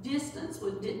 Distance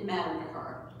didn't matter to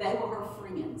her. They were her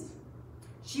friends.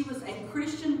 She was a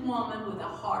Christian woman with a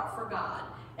heart for God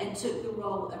and took the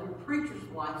role of a preacher's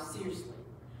wife seriously.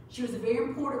 She was a very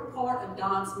important part of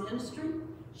Don's ministry.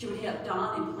 She would help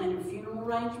Don in planning funeral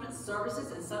arrangements,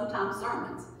 services, and sometimes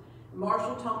sermons.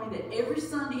 Marshall told me that every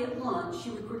Sunday at lunch she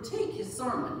would critique his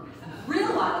sermon,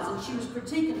 realizing she was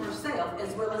critiquing herself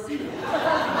as well as him.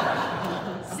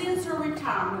 Since her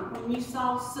retirement, when you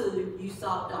saw Sue, you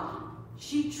saw Don.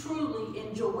 She truly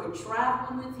enjoyed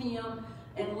traveling with him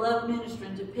and loved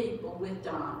ministering to people with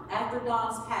Don. After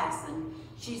Don's passing,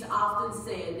 she's often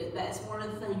said that that's one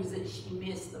of the things that she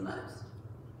missed the most.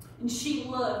 And she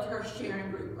loved her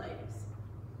sharing group ladies.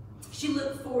 She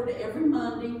looked forward to every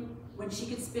Monday when she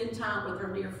could spend time with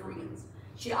her dear friends.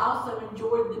 She also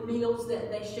enjoyed the meals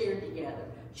that they shared together.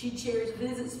 She cherished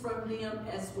visits from them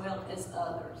as well as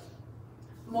others.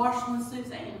 Marshall and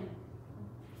Suzanne,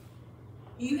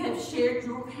 you have shared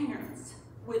your parents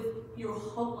with your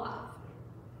whole life.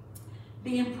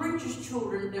 Being preacher's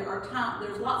children,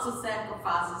 there's lots of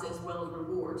sacrifices as well as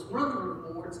rewards. One of the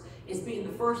rewards is being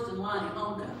the first in line at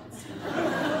homecomings.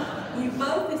 You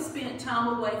both have spent time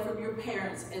away from your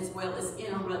parents as well as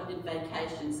interrupted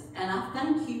vacations. And I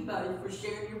thank you both for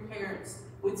sharing your parents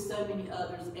with so many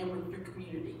others and with your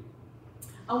community.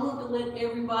 I want to let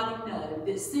everybody know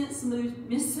that since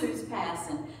Miss Sue's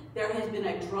passing, there has been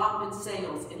a drop in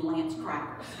sales in Lance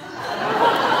crackers.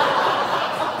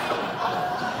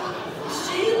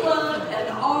 She loved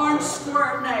an orange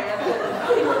square nab.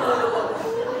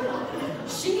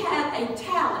 She had a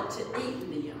talent to eat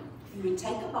them. You would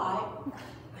take a bite,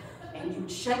 and you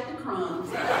would shake the crumbs,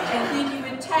 and then you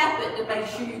would tap it to make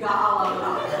sure you got all of it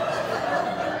off.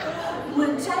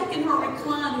 When taking her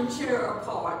reclining chair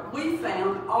apart, we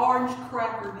found orange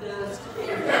cracker dust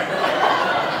everywhere.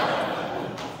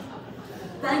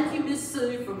 Thank you, Miss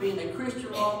Sue, for being a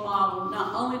Christian role model,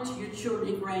 not only to your children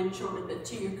and grandchildren, but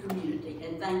to your community.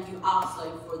 And thank you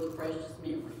also for the precious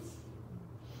memories.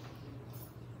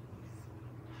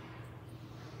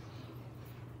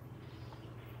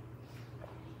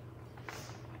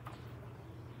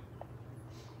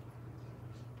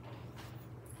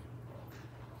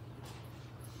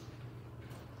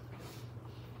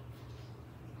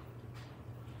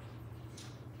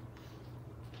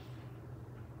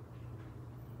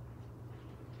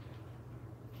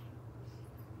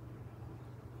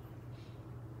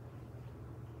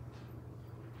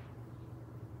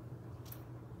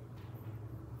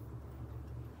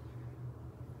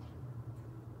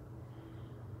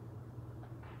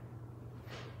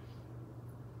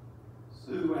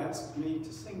 Sue asked me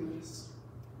to sing this.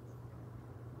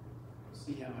 We'll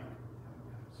see how it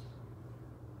goes.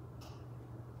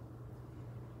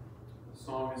 The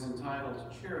song is entitled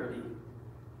Charity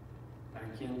by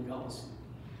Ken Gullison.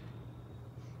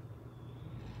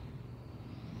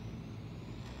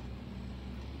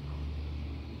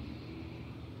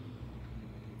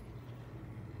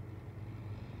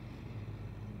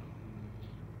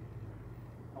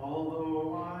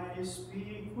 Although I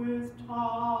speak with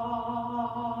tongues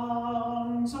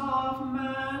of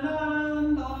men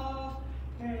and of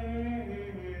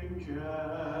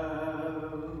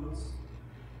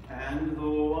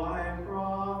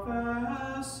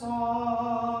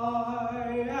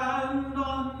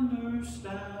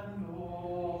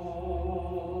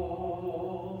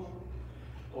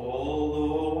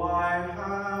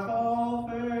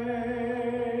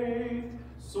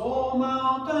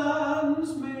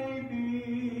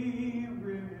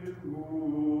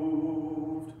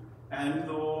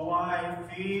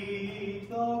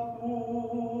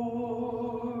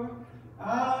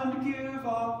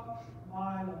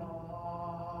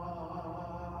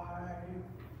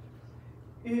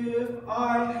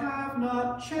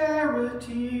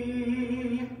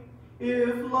charity,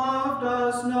 if love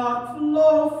does not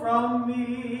flow from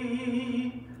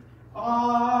me,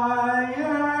 I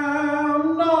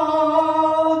am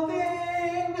nothing.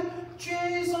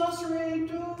 Jesus,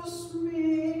 reduce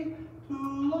me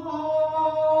to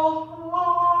love.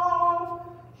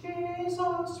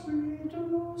 Jesus,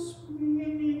 reduce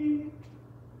me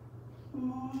to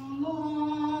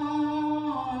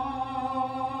love.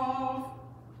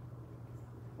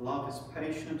 Love is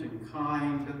patient and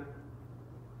kind.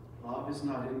 Love is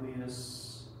not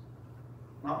envious,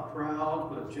 not proud,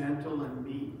 but gentle and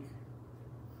meek.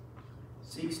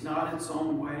 Seeks not its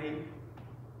own way.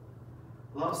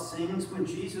 Love sings when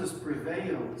Jesus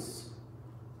prevails.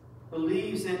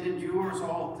 Believes and endures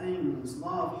all things.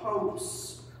 Love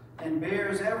hopes and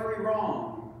bears every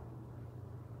wrong.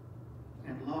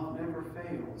 And love never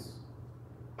fails.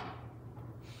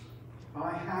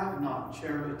 I have not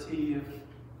charity if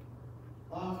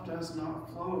love does not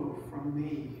flow from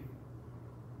me.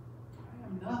 I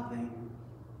am nothing.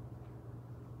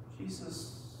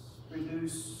 Jesus,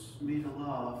 reduce me to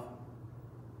love.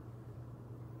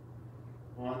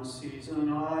 One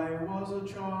season I was a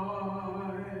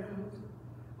child.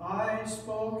 I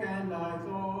spoke and I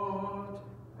thought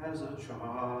as a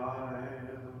child.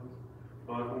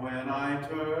 But when I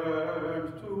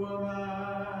turned to a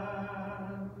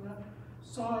man,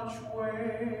 such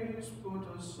ways put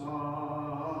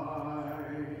aside.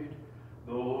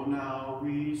 Though now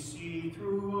we see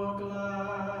through a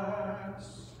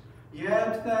glass,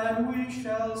 yet then we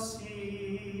shall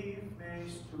see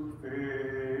face to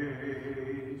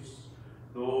face.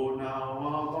 Though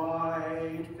now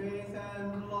abide faith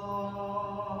and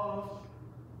love,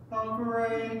 the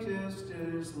greatest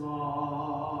is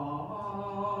love.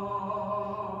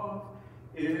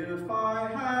 If I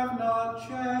have not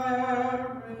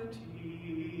charity,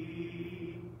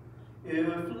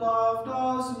 if love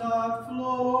does not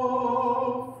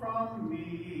flow from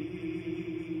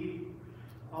me,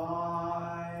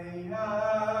 I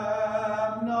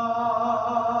am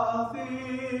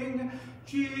nothing.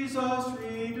 Jesus,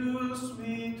 reduce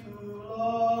me to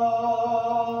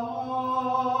love.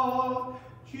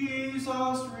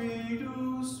 Jesus,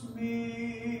 reduce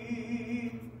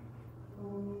me to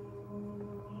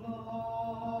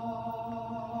love.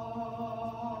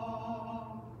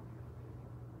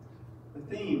 The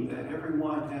theme that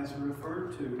everyone has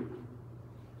referred to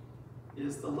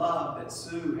is the love that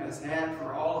Sue has had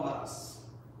for all of us.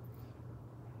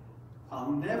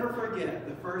 I'll never forget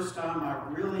the first time I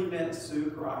really met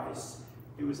Sue Price.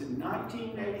 It was in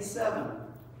 1987.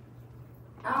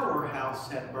 Our house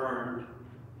had burned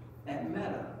at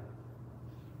Meta.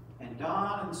 And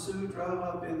Don and Sue drove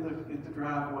up in the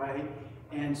driveway,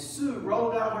 and Sue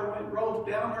rolled down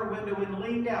her window and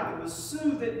leaned out. It was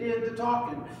Sue that did the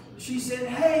talking. She said,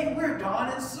 "Hey, we're Don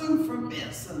and Sue from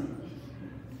Benson."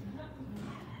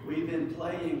 We've been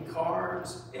playing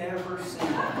cards ever since.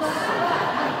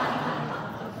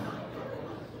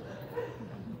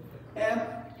 And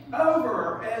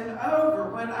over and over,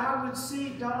 when I would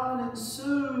see Don and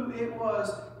Sue, it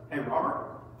was, "Hey, Robert,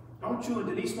 don't you and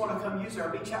Denise want to come use our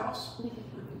beach house?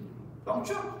 Don't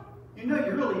you? You know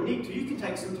you really need to. You can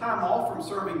take some time off from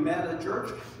serving Meta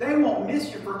Church. They won't miss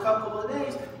you for a couple of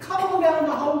days. Come on down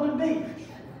to Holden Beach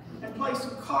and play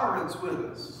some cards with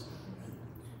us."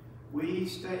 We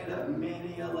stayed up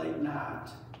many a late night,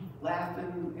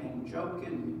 laughing and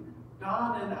joking.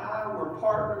 Don and I were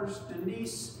partners.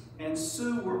 Denise and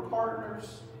Sue were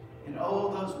partners. And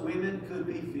oh, those women could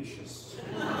be vicious.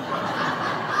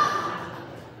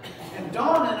 And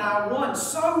Don and I won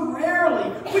so rarely.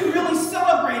 We really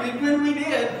celebrated when we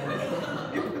did.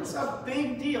 It was a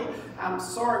big deal. I'm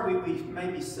sorry we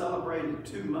maybe celebrated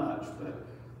too much, but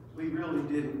we really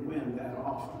didn't win that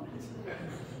often.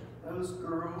 Those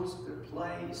girls could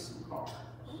play some cards.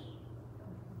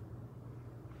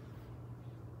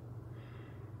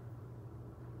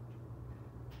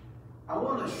 I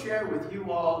want to share with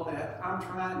you all that I'm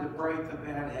trying to break a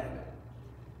bad habit.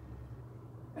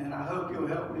 And I hope you'll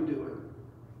help me do it.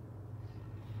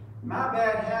 My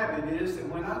bad habit is that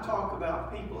when I talk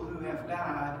about people who have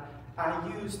died, I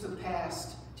use the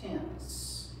past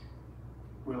tense.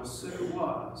 Well, Sue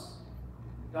was.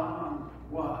 Don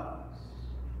was.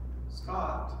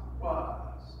 Scott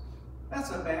was. That's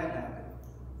a bad habit.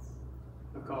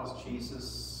 Because Jesus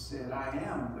said, "I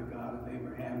am the God of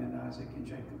Abraham and Isaac and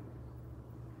Jacob."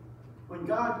 When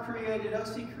God created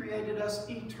us, He created us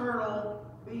eternal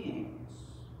beings.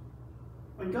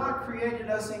 When God created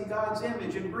us in God's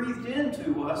image and breathed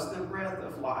into us the breath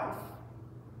of life,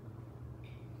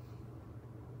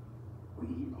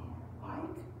 we are like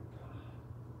God.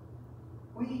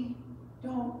 We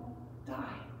don't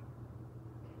die.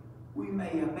 We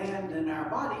may abandon our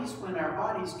bodies when our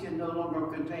bodies can no longer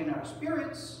contain our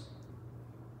spirits,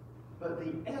 but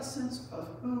the essence of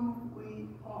who we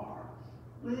are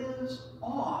lives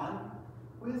on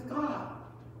with God.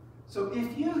 So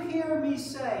if you hear me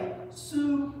say,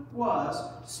 Sue was,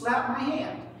 slap my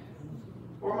hand,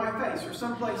 or my face, or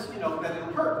someplace, that it'll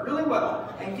hurt really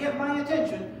well, and get my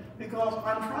attention, because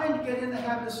I'm trying to get in the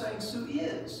habit of saying Sue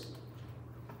is,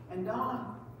 and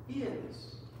Don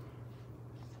is.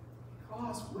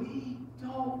 Because we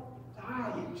don't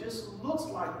die. It just looks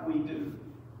like we do.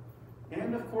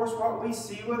 And of course, what we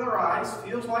see with our eyes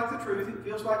feels like the truth. It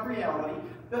feels like reality.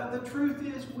 But the truth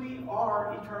is we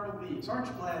are eternal beings. Aren't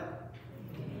you glad?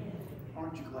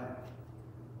 Aren't you glad?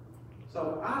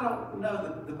 So I don't know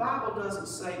that the Bible doesn't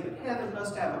say that heaven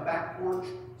must have a back porch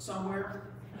somewhere.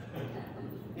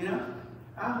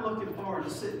 I'm looking forward to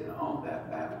sitting on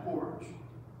that back porch.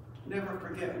 Never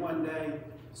forget one day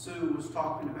Sue was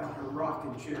talking about her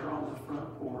rocking chair on the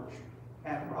front porch.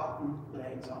 Had rotten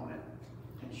legs on it.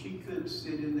 And she couldn't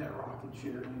sit in that rocking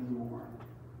chair anymore.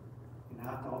 And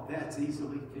I thought, that's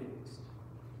easily fixed.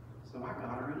 So I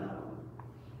got her another one.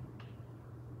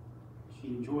 She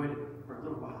enjoyed it for a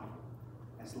little while,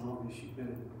 as long as she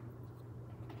could.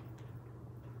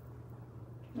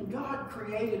 When God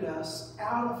created us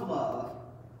out of love,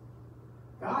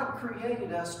 God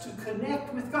created us to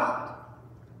connect with God,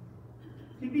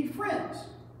 to be friends.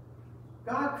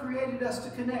 God created us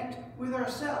to connect with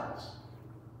ourselves.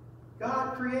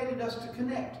 God created us to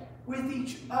connect with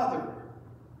each other,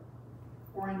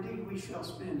 or indeed we shall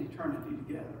spend eternity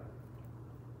together.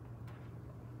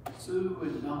 Sue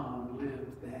and Don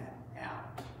lived that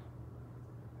out.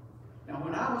 Now,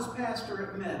 when I was pastor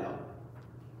at Meadow,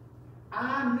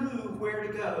 I knew where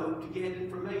to go to get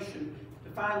information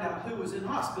to find out who was in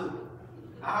hospital.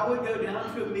 I would go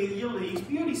down to Amelia Lee's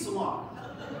beauty salon.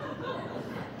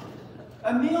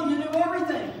 Amelia knew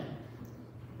everything.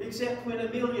 Except when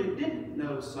Amelia didn't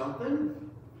know something,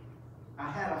 I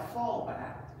had a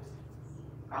fallback.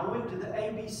 I went to the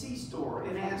ABC store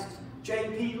and asked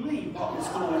J.P. Lee what was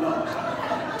going on.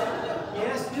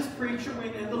 Yes, this preacher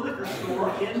went in the liquor store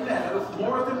in Meadow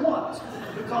more than once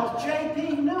because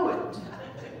J.P. knew it.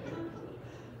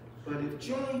 But if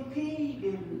J.P.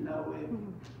 didn't know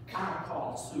it, I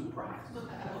called Sue Price.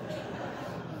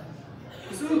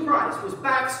 Sue Price was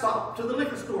backstop to the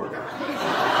liquor store guy.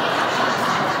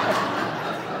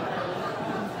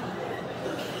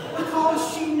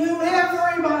 Because she knew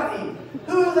everybody,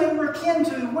 who they were kin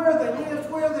to, where they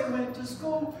lived, where they went to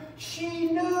school.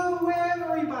 She knew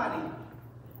everybody.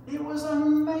 It was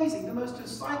amazing, the most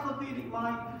encyclopedic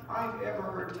mind I've ever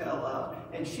heard tell of.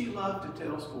 And she loved to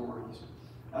tell stories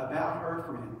about her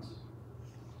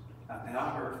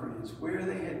friends, where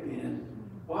they had been,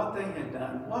 what they had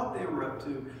done, what they were up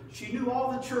to. She knew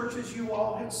all the churches you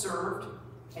all had served,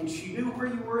 and she knew where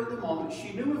you were at the moment.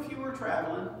 She knew if you were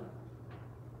traveling.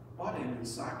 What an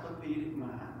encyclopedic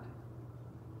mind.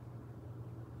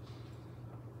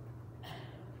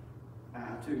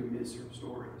 I, too, miss her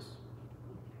stories.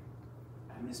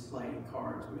 I miss playing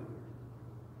cards with her.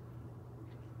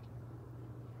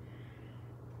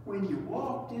 When you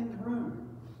walked in the room,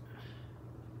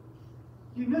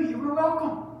 you knew you were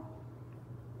welcome.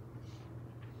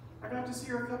 I got to see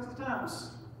her a couple of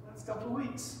times, last couple of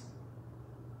weeks.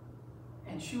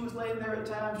 And she was laying there at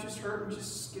times just hurting,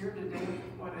 just scared to death,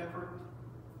 whatever.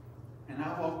 And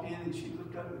I walked in and she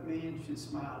looked up at me and she'd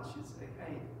smile. She'd say,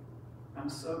 "Hey, I'm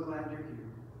so glad you're here."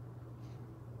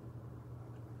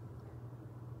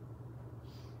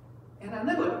 And I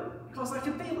knew it because I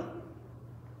could feel it.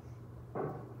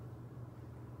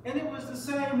 And it was the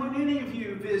same when any of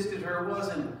you visited her,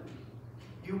 wasn't it?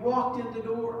 You walked in the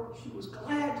door, she was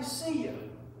glad to see you.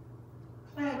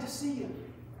 Glad to see you.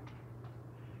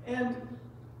 And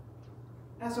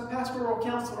as a pastoral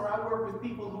counselor, I work with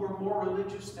people who are more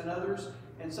religious than others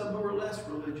and some who are less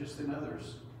religious than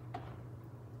others.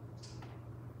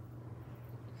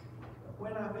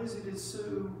 When I visited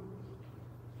Sue,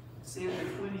 I said the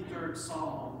 23rd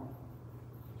Psalm.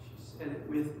 She said it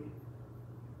with me.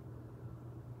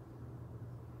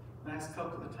 Last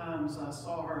couple of times I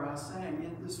saw her, I sang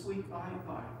it. This week I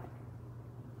invite her.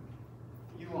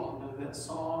 You all know that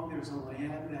song, "There's a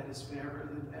land that is fairer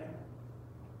than day.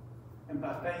 And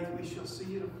by faith we shall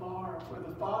see it afar, where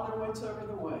the Father waits over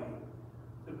the way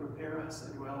to prepare us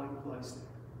a dwelling place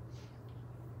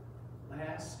there."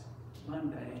 Last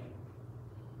Monday,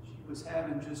 she was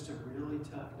having just a really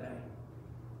tough day.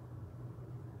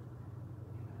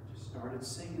 I just started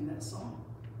singing that song.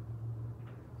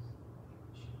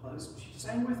 She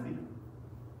sang with me.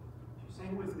 She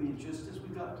sang with me, and just as we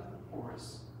got to the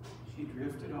chorus, she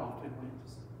drifted off and went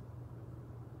to sleep.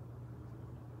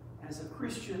 As a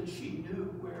Christian, she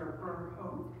knew where her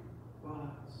hope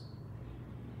was.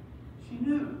 She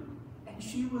knew, and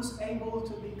she was able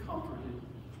to be comforted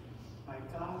by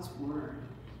God's word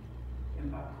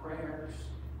and by prayers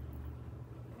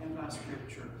and by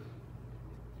scripture.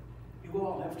 You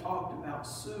all have talked about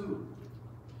Sue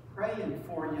praying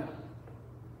for you.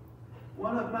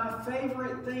 One of my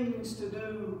favorite things to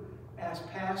do as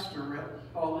pastor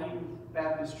at Pauline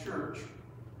Baptist Church,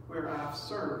 where I've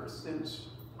served since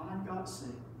I got sick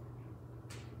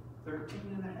 13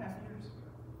 and a half years ago.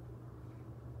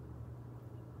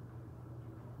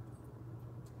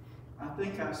 I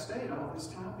think I stayed all this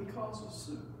time because of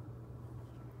Sue.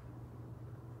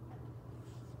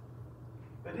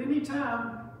 But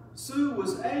anytime Sue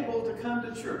was able to come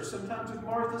to church, sometimes with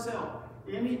Martha's help,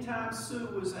 anytime Sue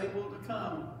was able to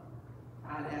come,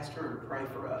 I'd ask her to pray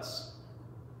for us.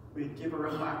 We'd give her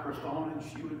a microphone and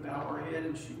she would bow her head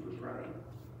and she would pray.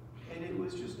 And it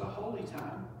was just a holy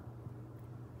time.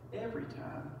 Every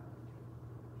time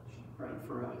she prayed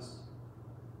for us.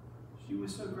 She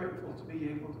was so grateful to be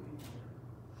able to be there.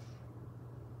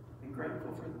 And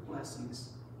grateful for the blessings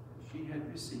she had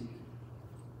received.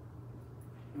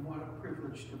 And what a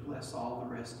privilege to bless all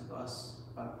the rest of us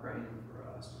by praying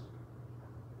for us.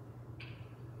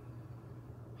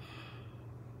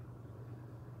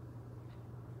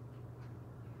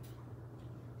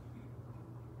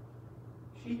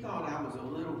 She thought I was a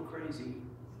little crazy.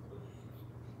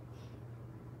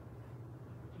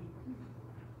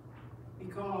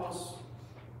 Because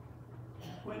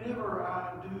whenever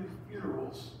I do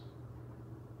funerals,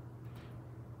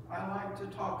 I like to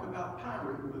talk about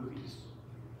pirate movies.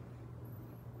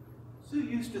 Sue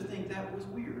used to think that was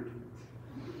weird.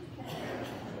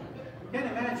 Can't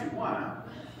imagine why.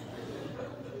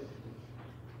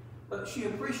 But she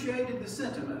appreciated the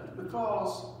sentiment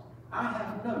because I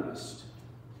have noticed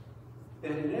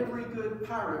that in every good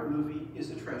pirate movie is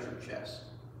a treasure chest.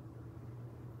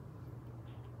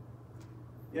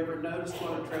 You ever notice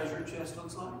what a treasure chest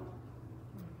looks like?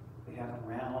 They have a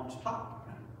round top,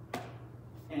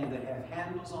 and they have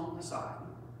handles on the side.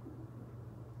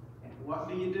 And what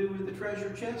do you do with the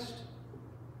treasure chest?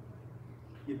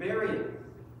 You bury it.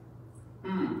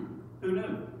 Who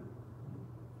knew?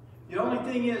 The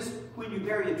only thing is, when you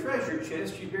bury a treasure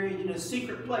chest, you bury it in a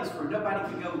secret place where nobody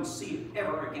can go and see it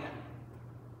ever again.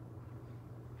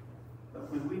 But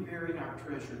when we bury our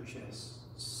treasure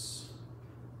chests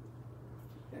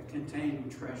that contain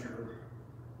treasure,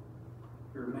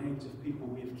 the remains of people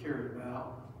we have cared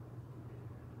about,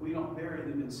 we don't bury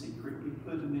them in secret. We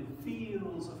put them in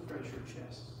fields of treasure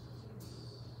chests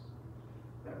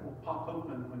that will pop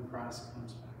open when Christ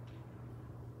comes back,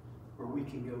 where we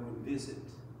can go and visit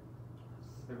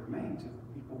the remains of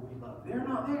the people we love. They're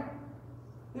not there.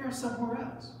 They're somewhere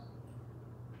else.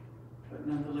 But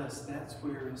nonetheless, that's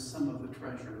where is some of the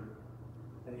treasure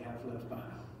they have left behind.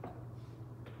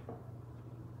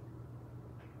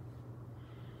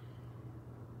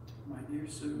 My dear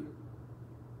Sue,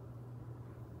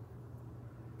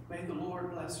 may the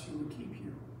Lord bless you and keep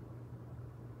you.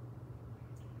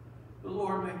 The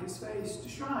Lord make his face to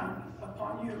shine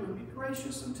upon you and be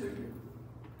gracious unto you.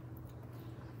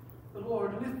 The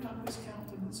Lord lift up his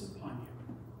countenance upon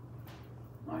you,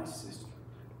 my sister,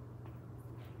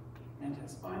 and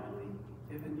has finally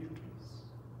given you peace.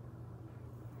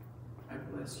 I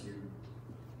bless you,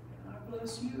 and I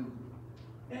bless you,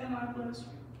 and I bless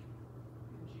you.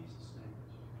 In Jesus' name.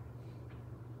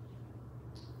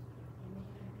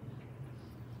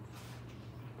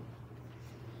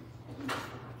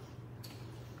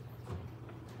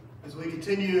 As we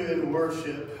continue in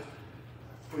worship,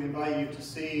 we invite you to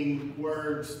sing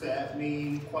words that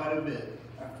mean quite a bit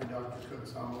after Dr.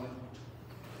 Cook's homily.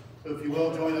 So if you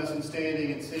will, join us in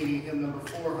standing and singing hymn number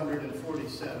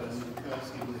 447,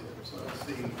 Because He Lives. So let's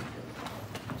sing together.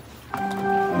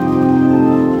 Because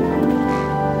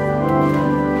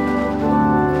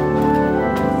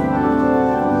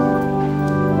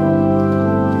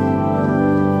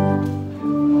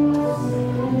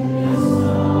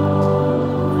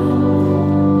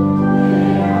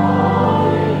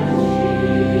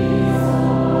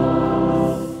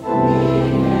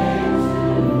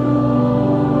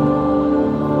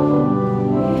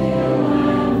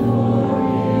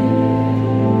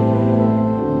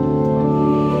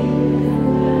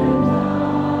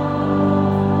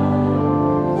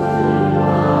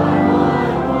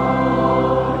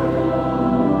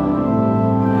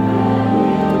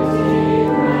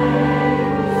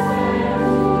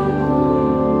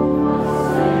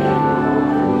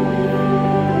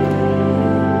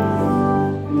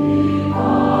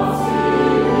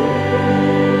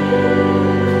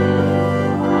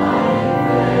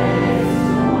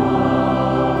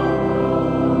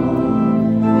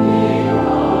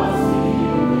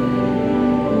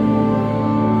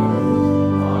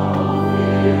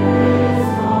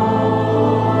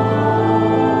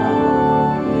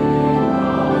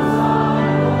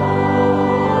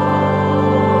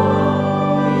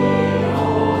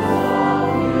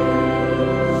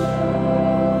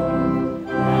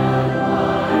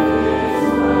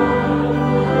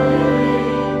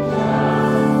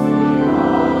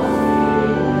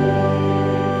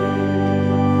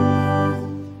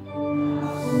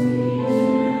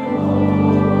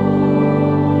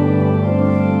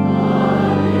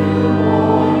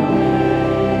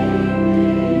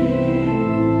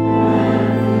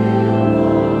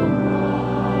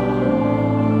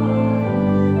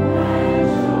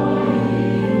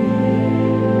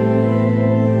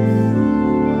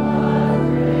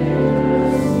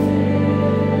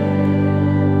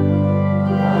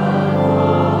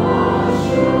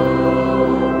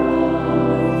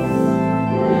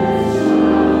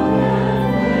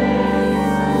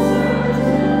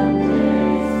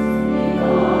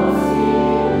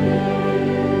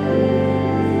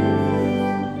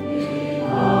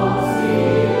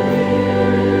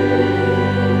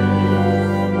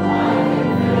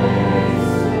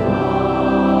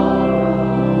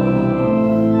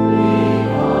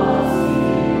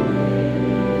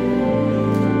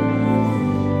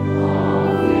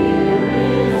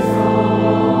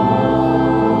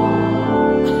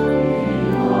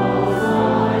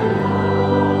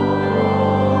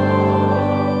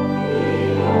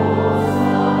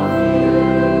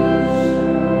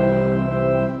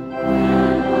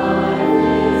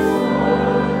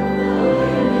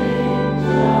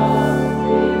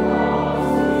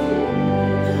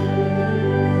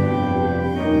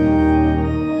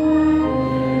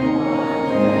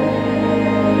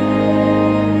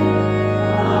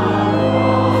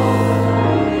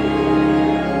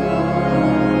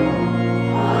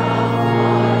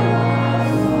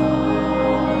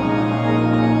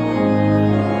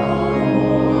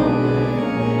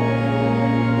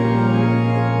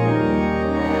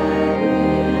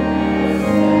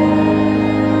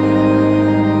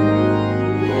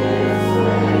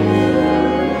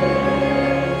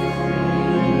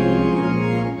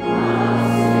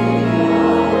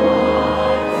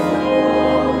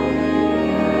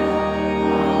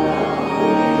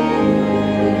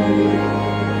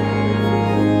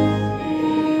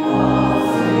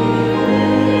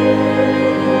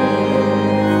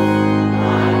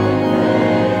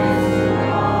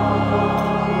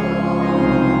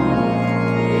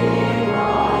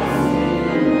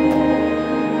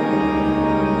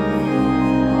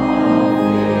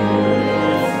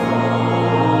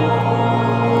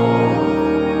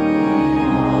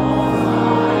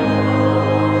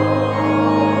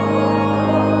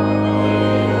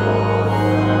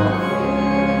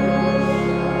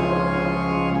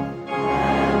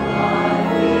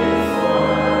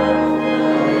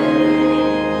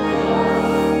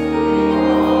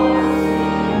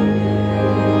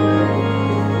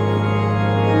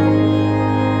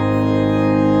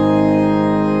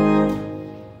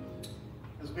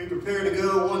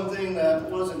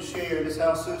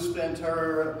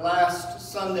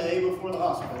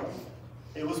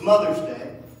was Mother's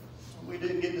Day. We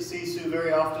didn't get to see Sue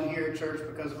very often here at church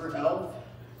because of her health.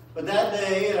 But that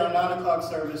day at our 9 o'clock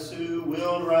service, Sue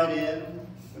wheeled right in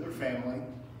with her family.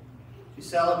 She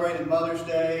celebrated Mother's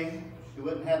Day. She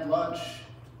went and had lunch.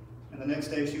 And the next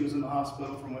day she was in the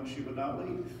hospital from which she would not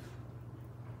leave.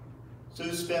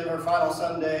 Sue spent her final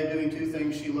Sunday doing two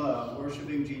things she loved,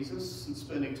 worshiping Jesus and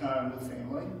spending time with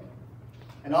family.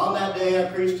 And on that day, I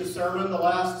preached a sermon, the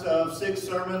last of 6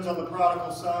 sermons on the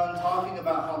prodigal son, talking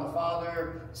about how the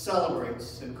Father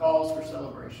celebrates and calls for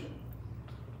celebration.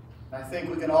 And I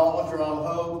think we can all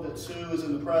draw hope that Sue is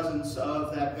in the presence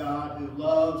of that God who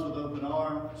loves with open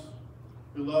arms,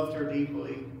 who loved her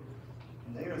deeply,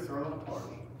 and they are throwing a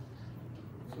party.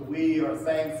 So we are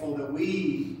thankful that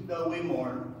we, though we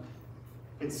mourn,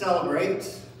 can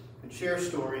celebrate, can share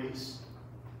stories,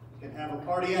 can have a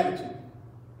party attitude.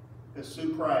 Because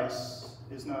Sue Price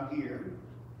is not here.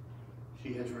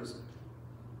 She has risen.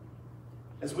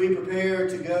 As we prepare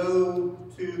to go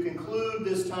to conclude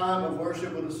this time of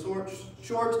worship with a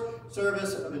short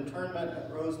service of internment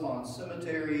at Roselawn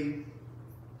Cemetery,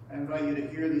 I invite you to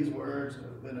hear these words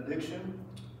of benediction.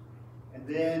 And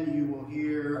then you will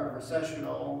hear a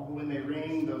recessional when they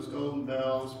ring those golden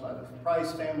bells by the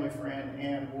Price family friend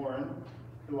Ann Warren,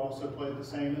 who also played the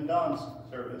same in Don's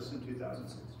service in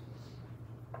 2006.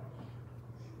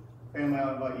 Family,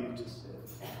 I invite you to sit.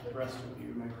 The rest of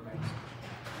you may remain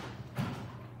seated.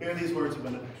 Hear these words of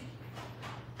benediction.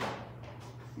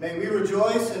 May we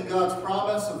rejoice in God's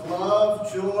promise of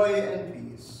love, joy,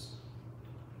 and peace.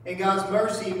 In God's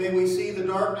mercy, may we see the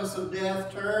darkness of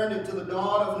death turned into the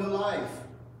dawn of new life,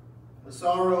 the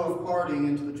sorrow of parting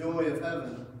into the joy of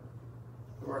heaven,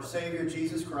 through our Savior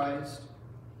Jesus Christ,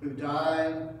 who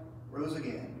died, rose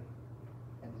again,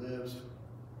 and lives.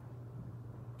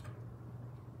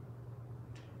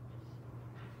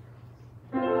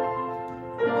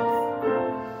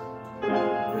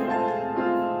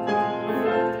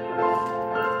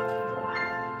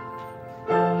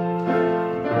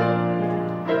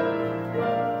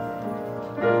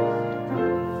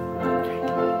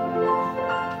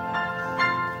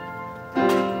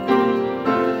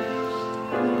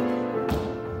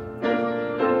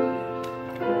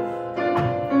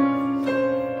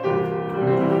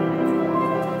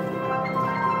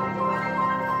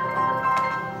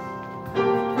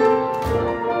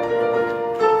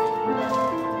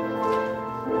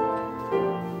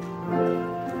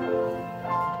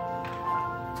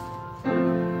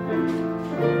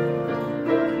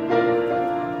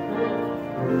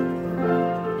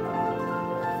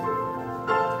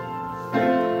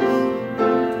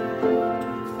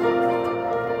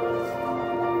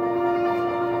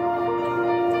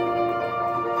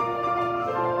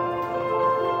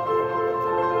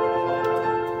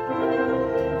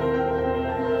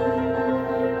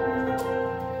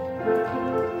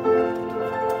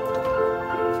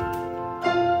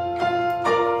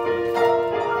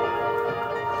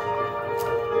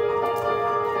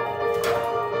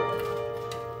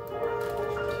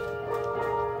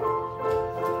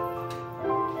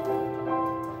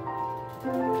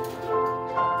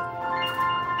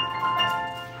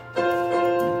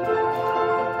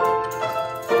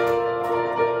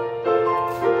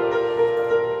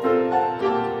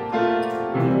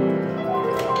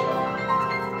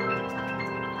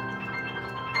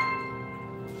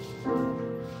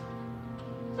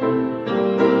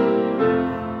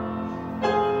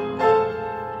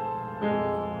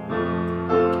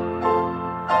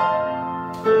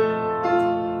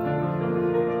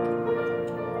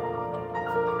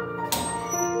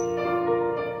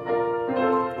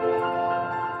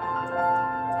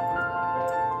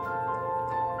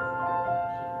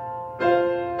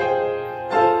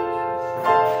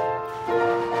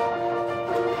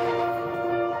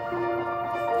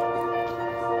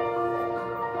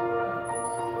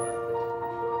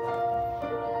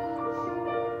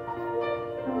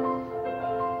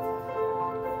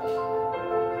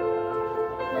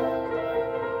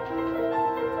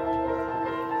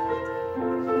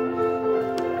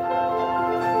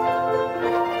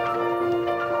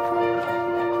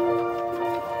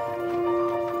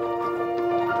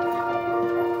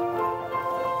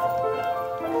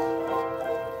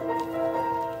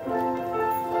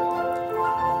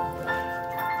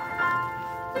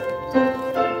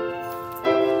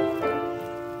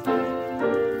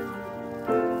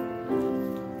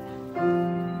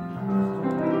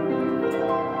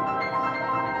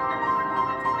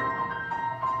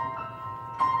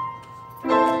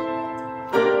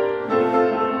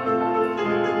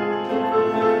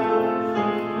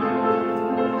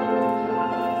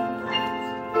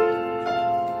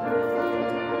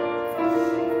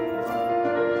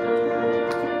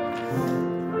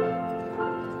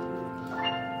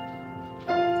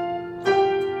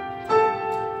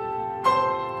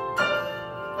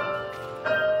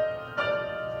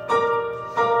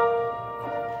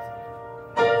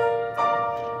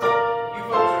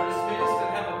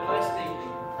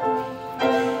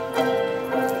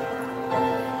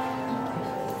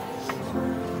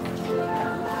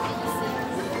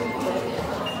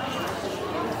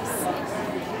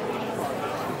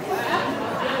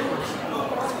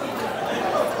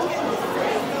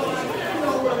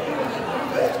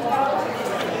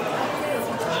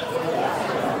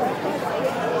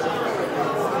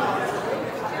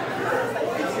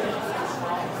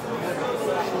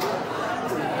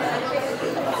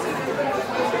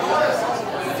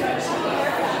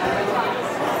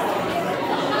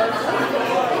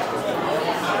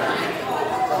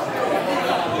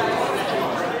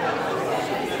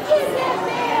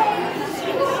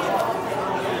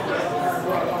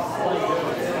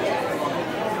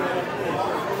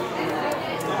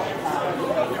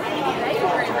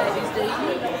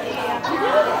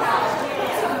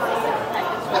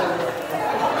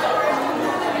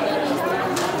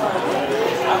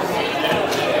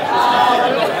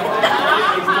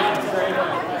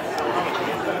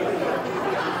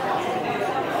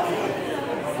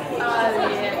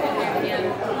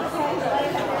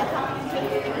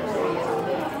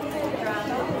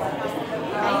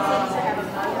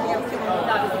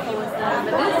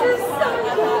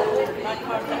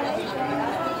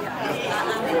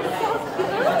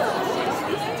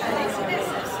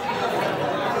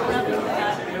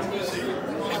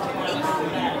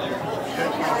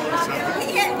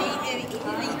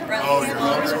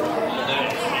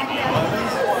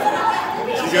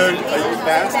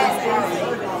 fasting?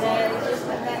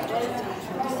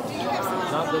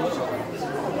 Not the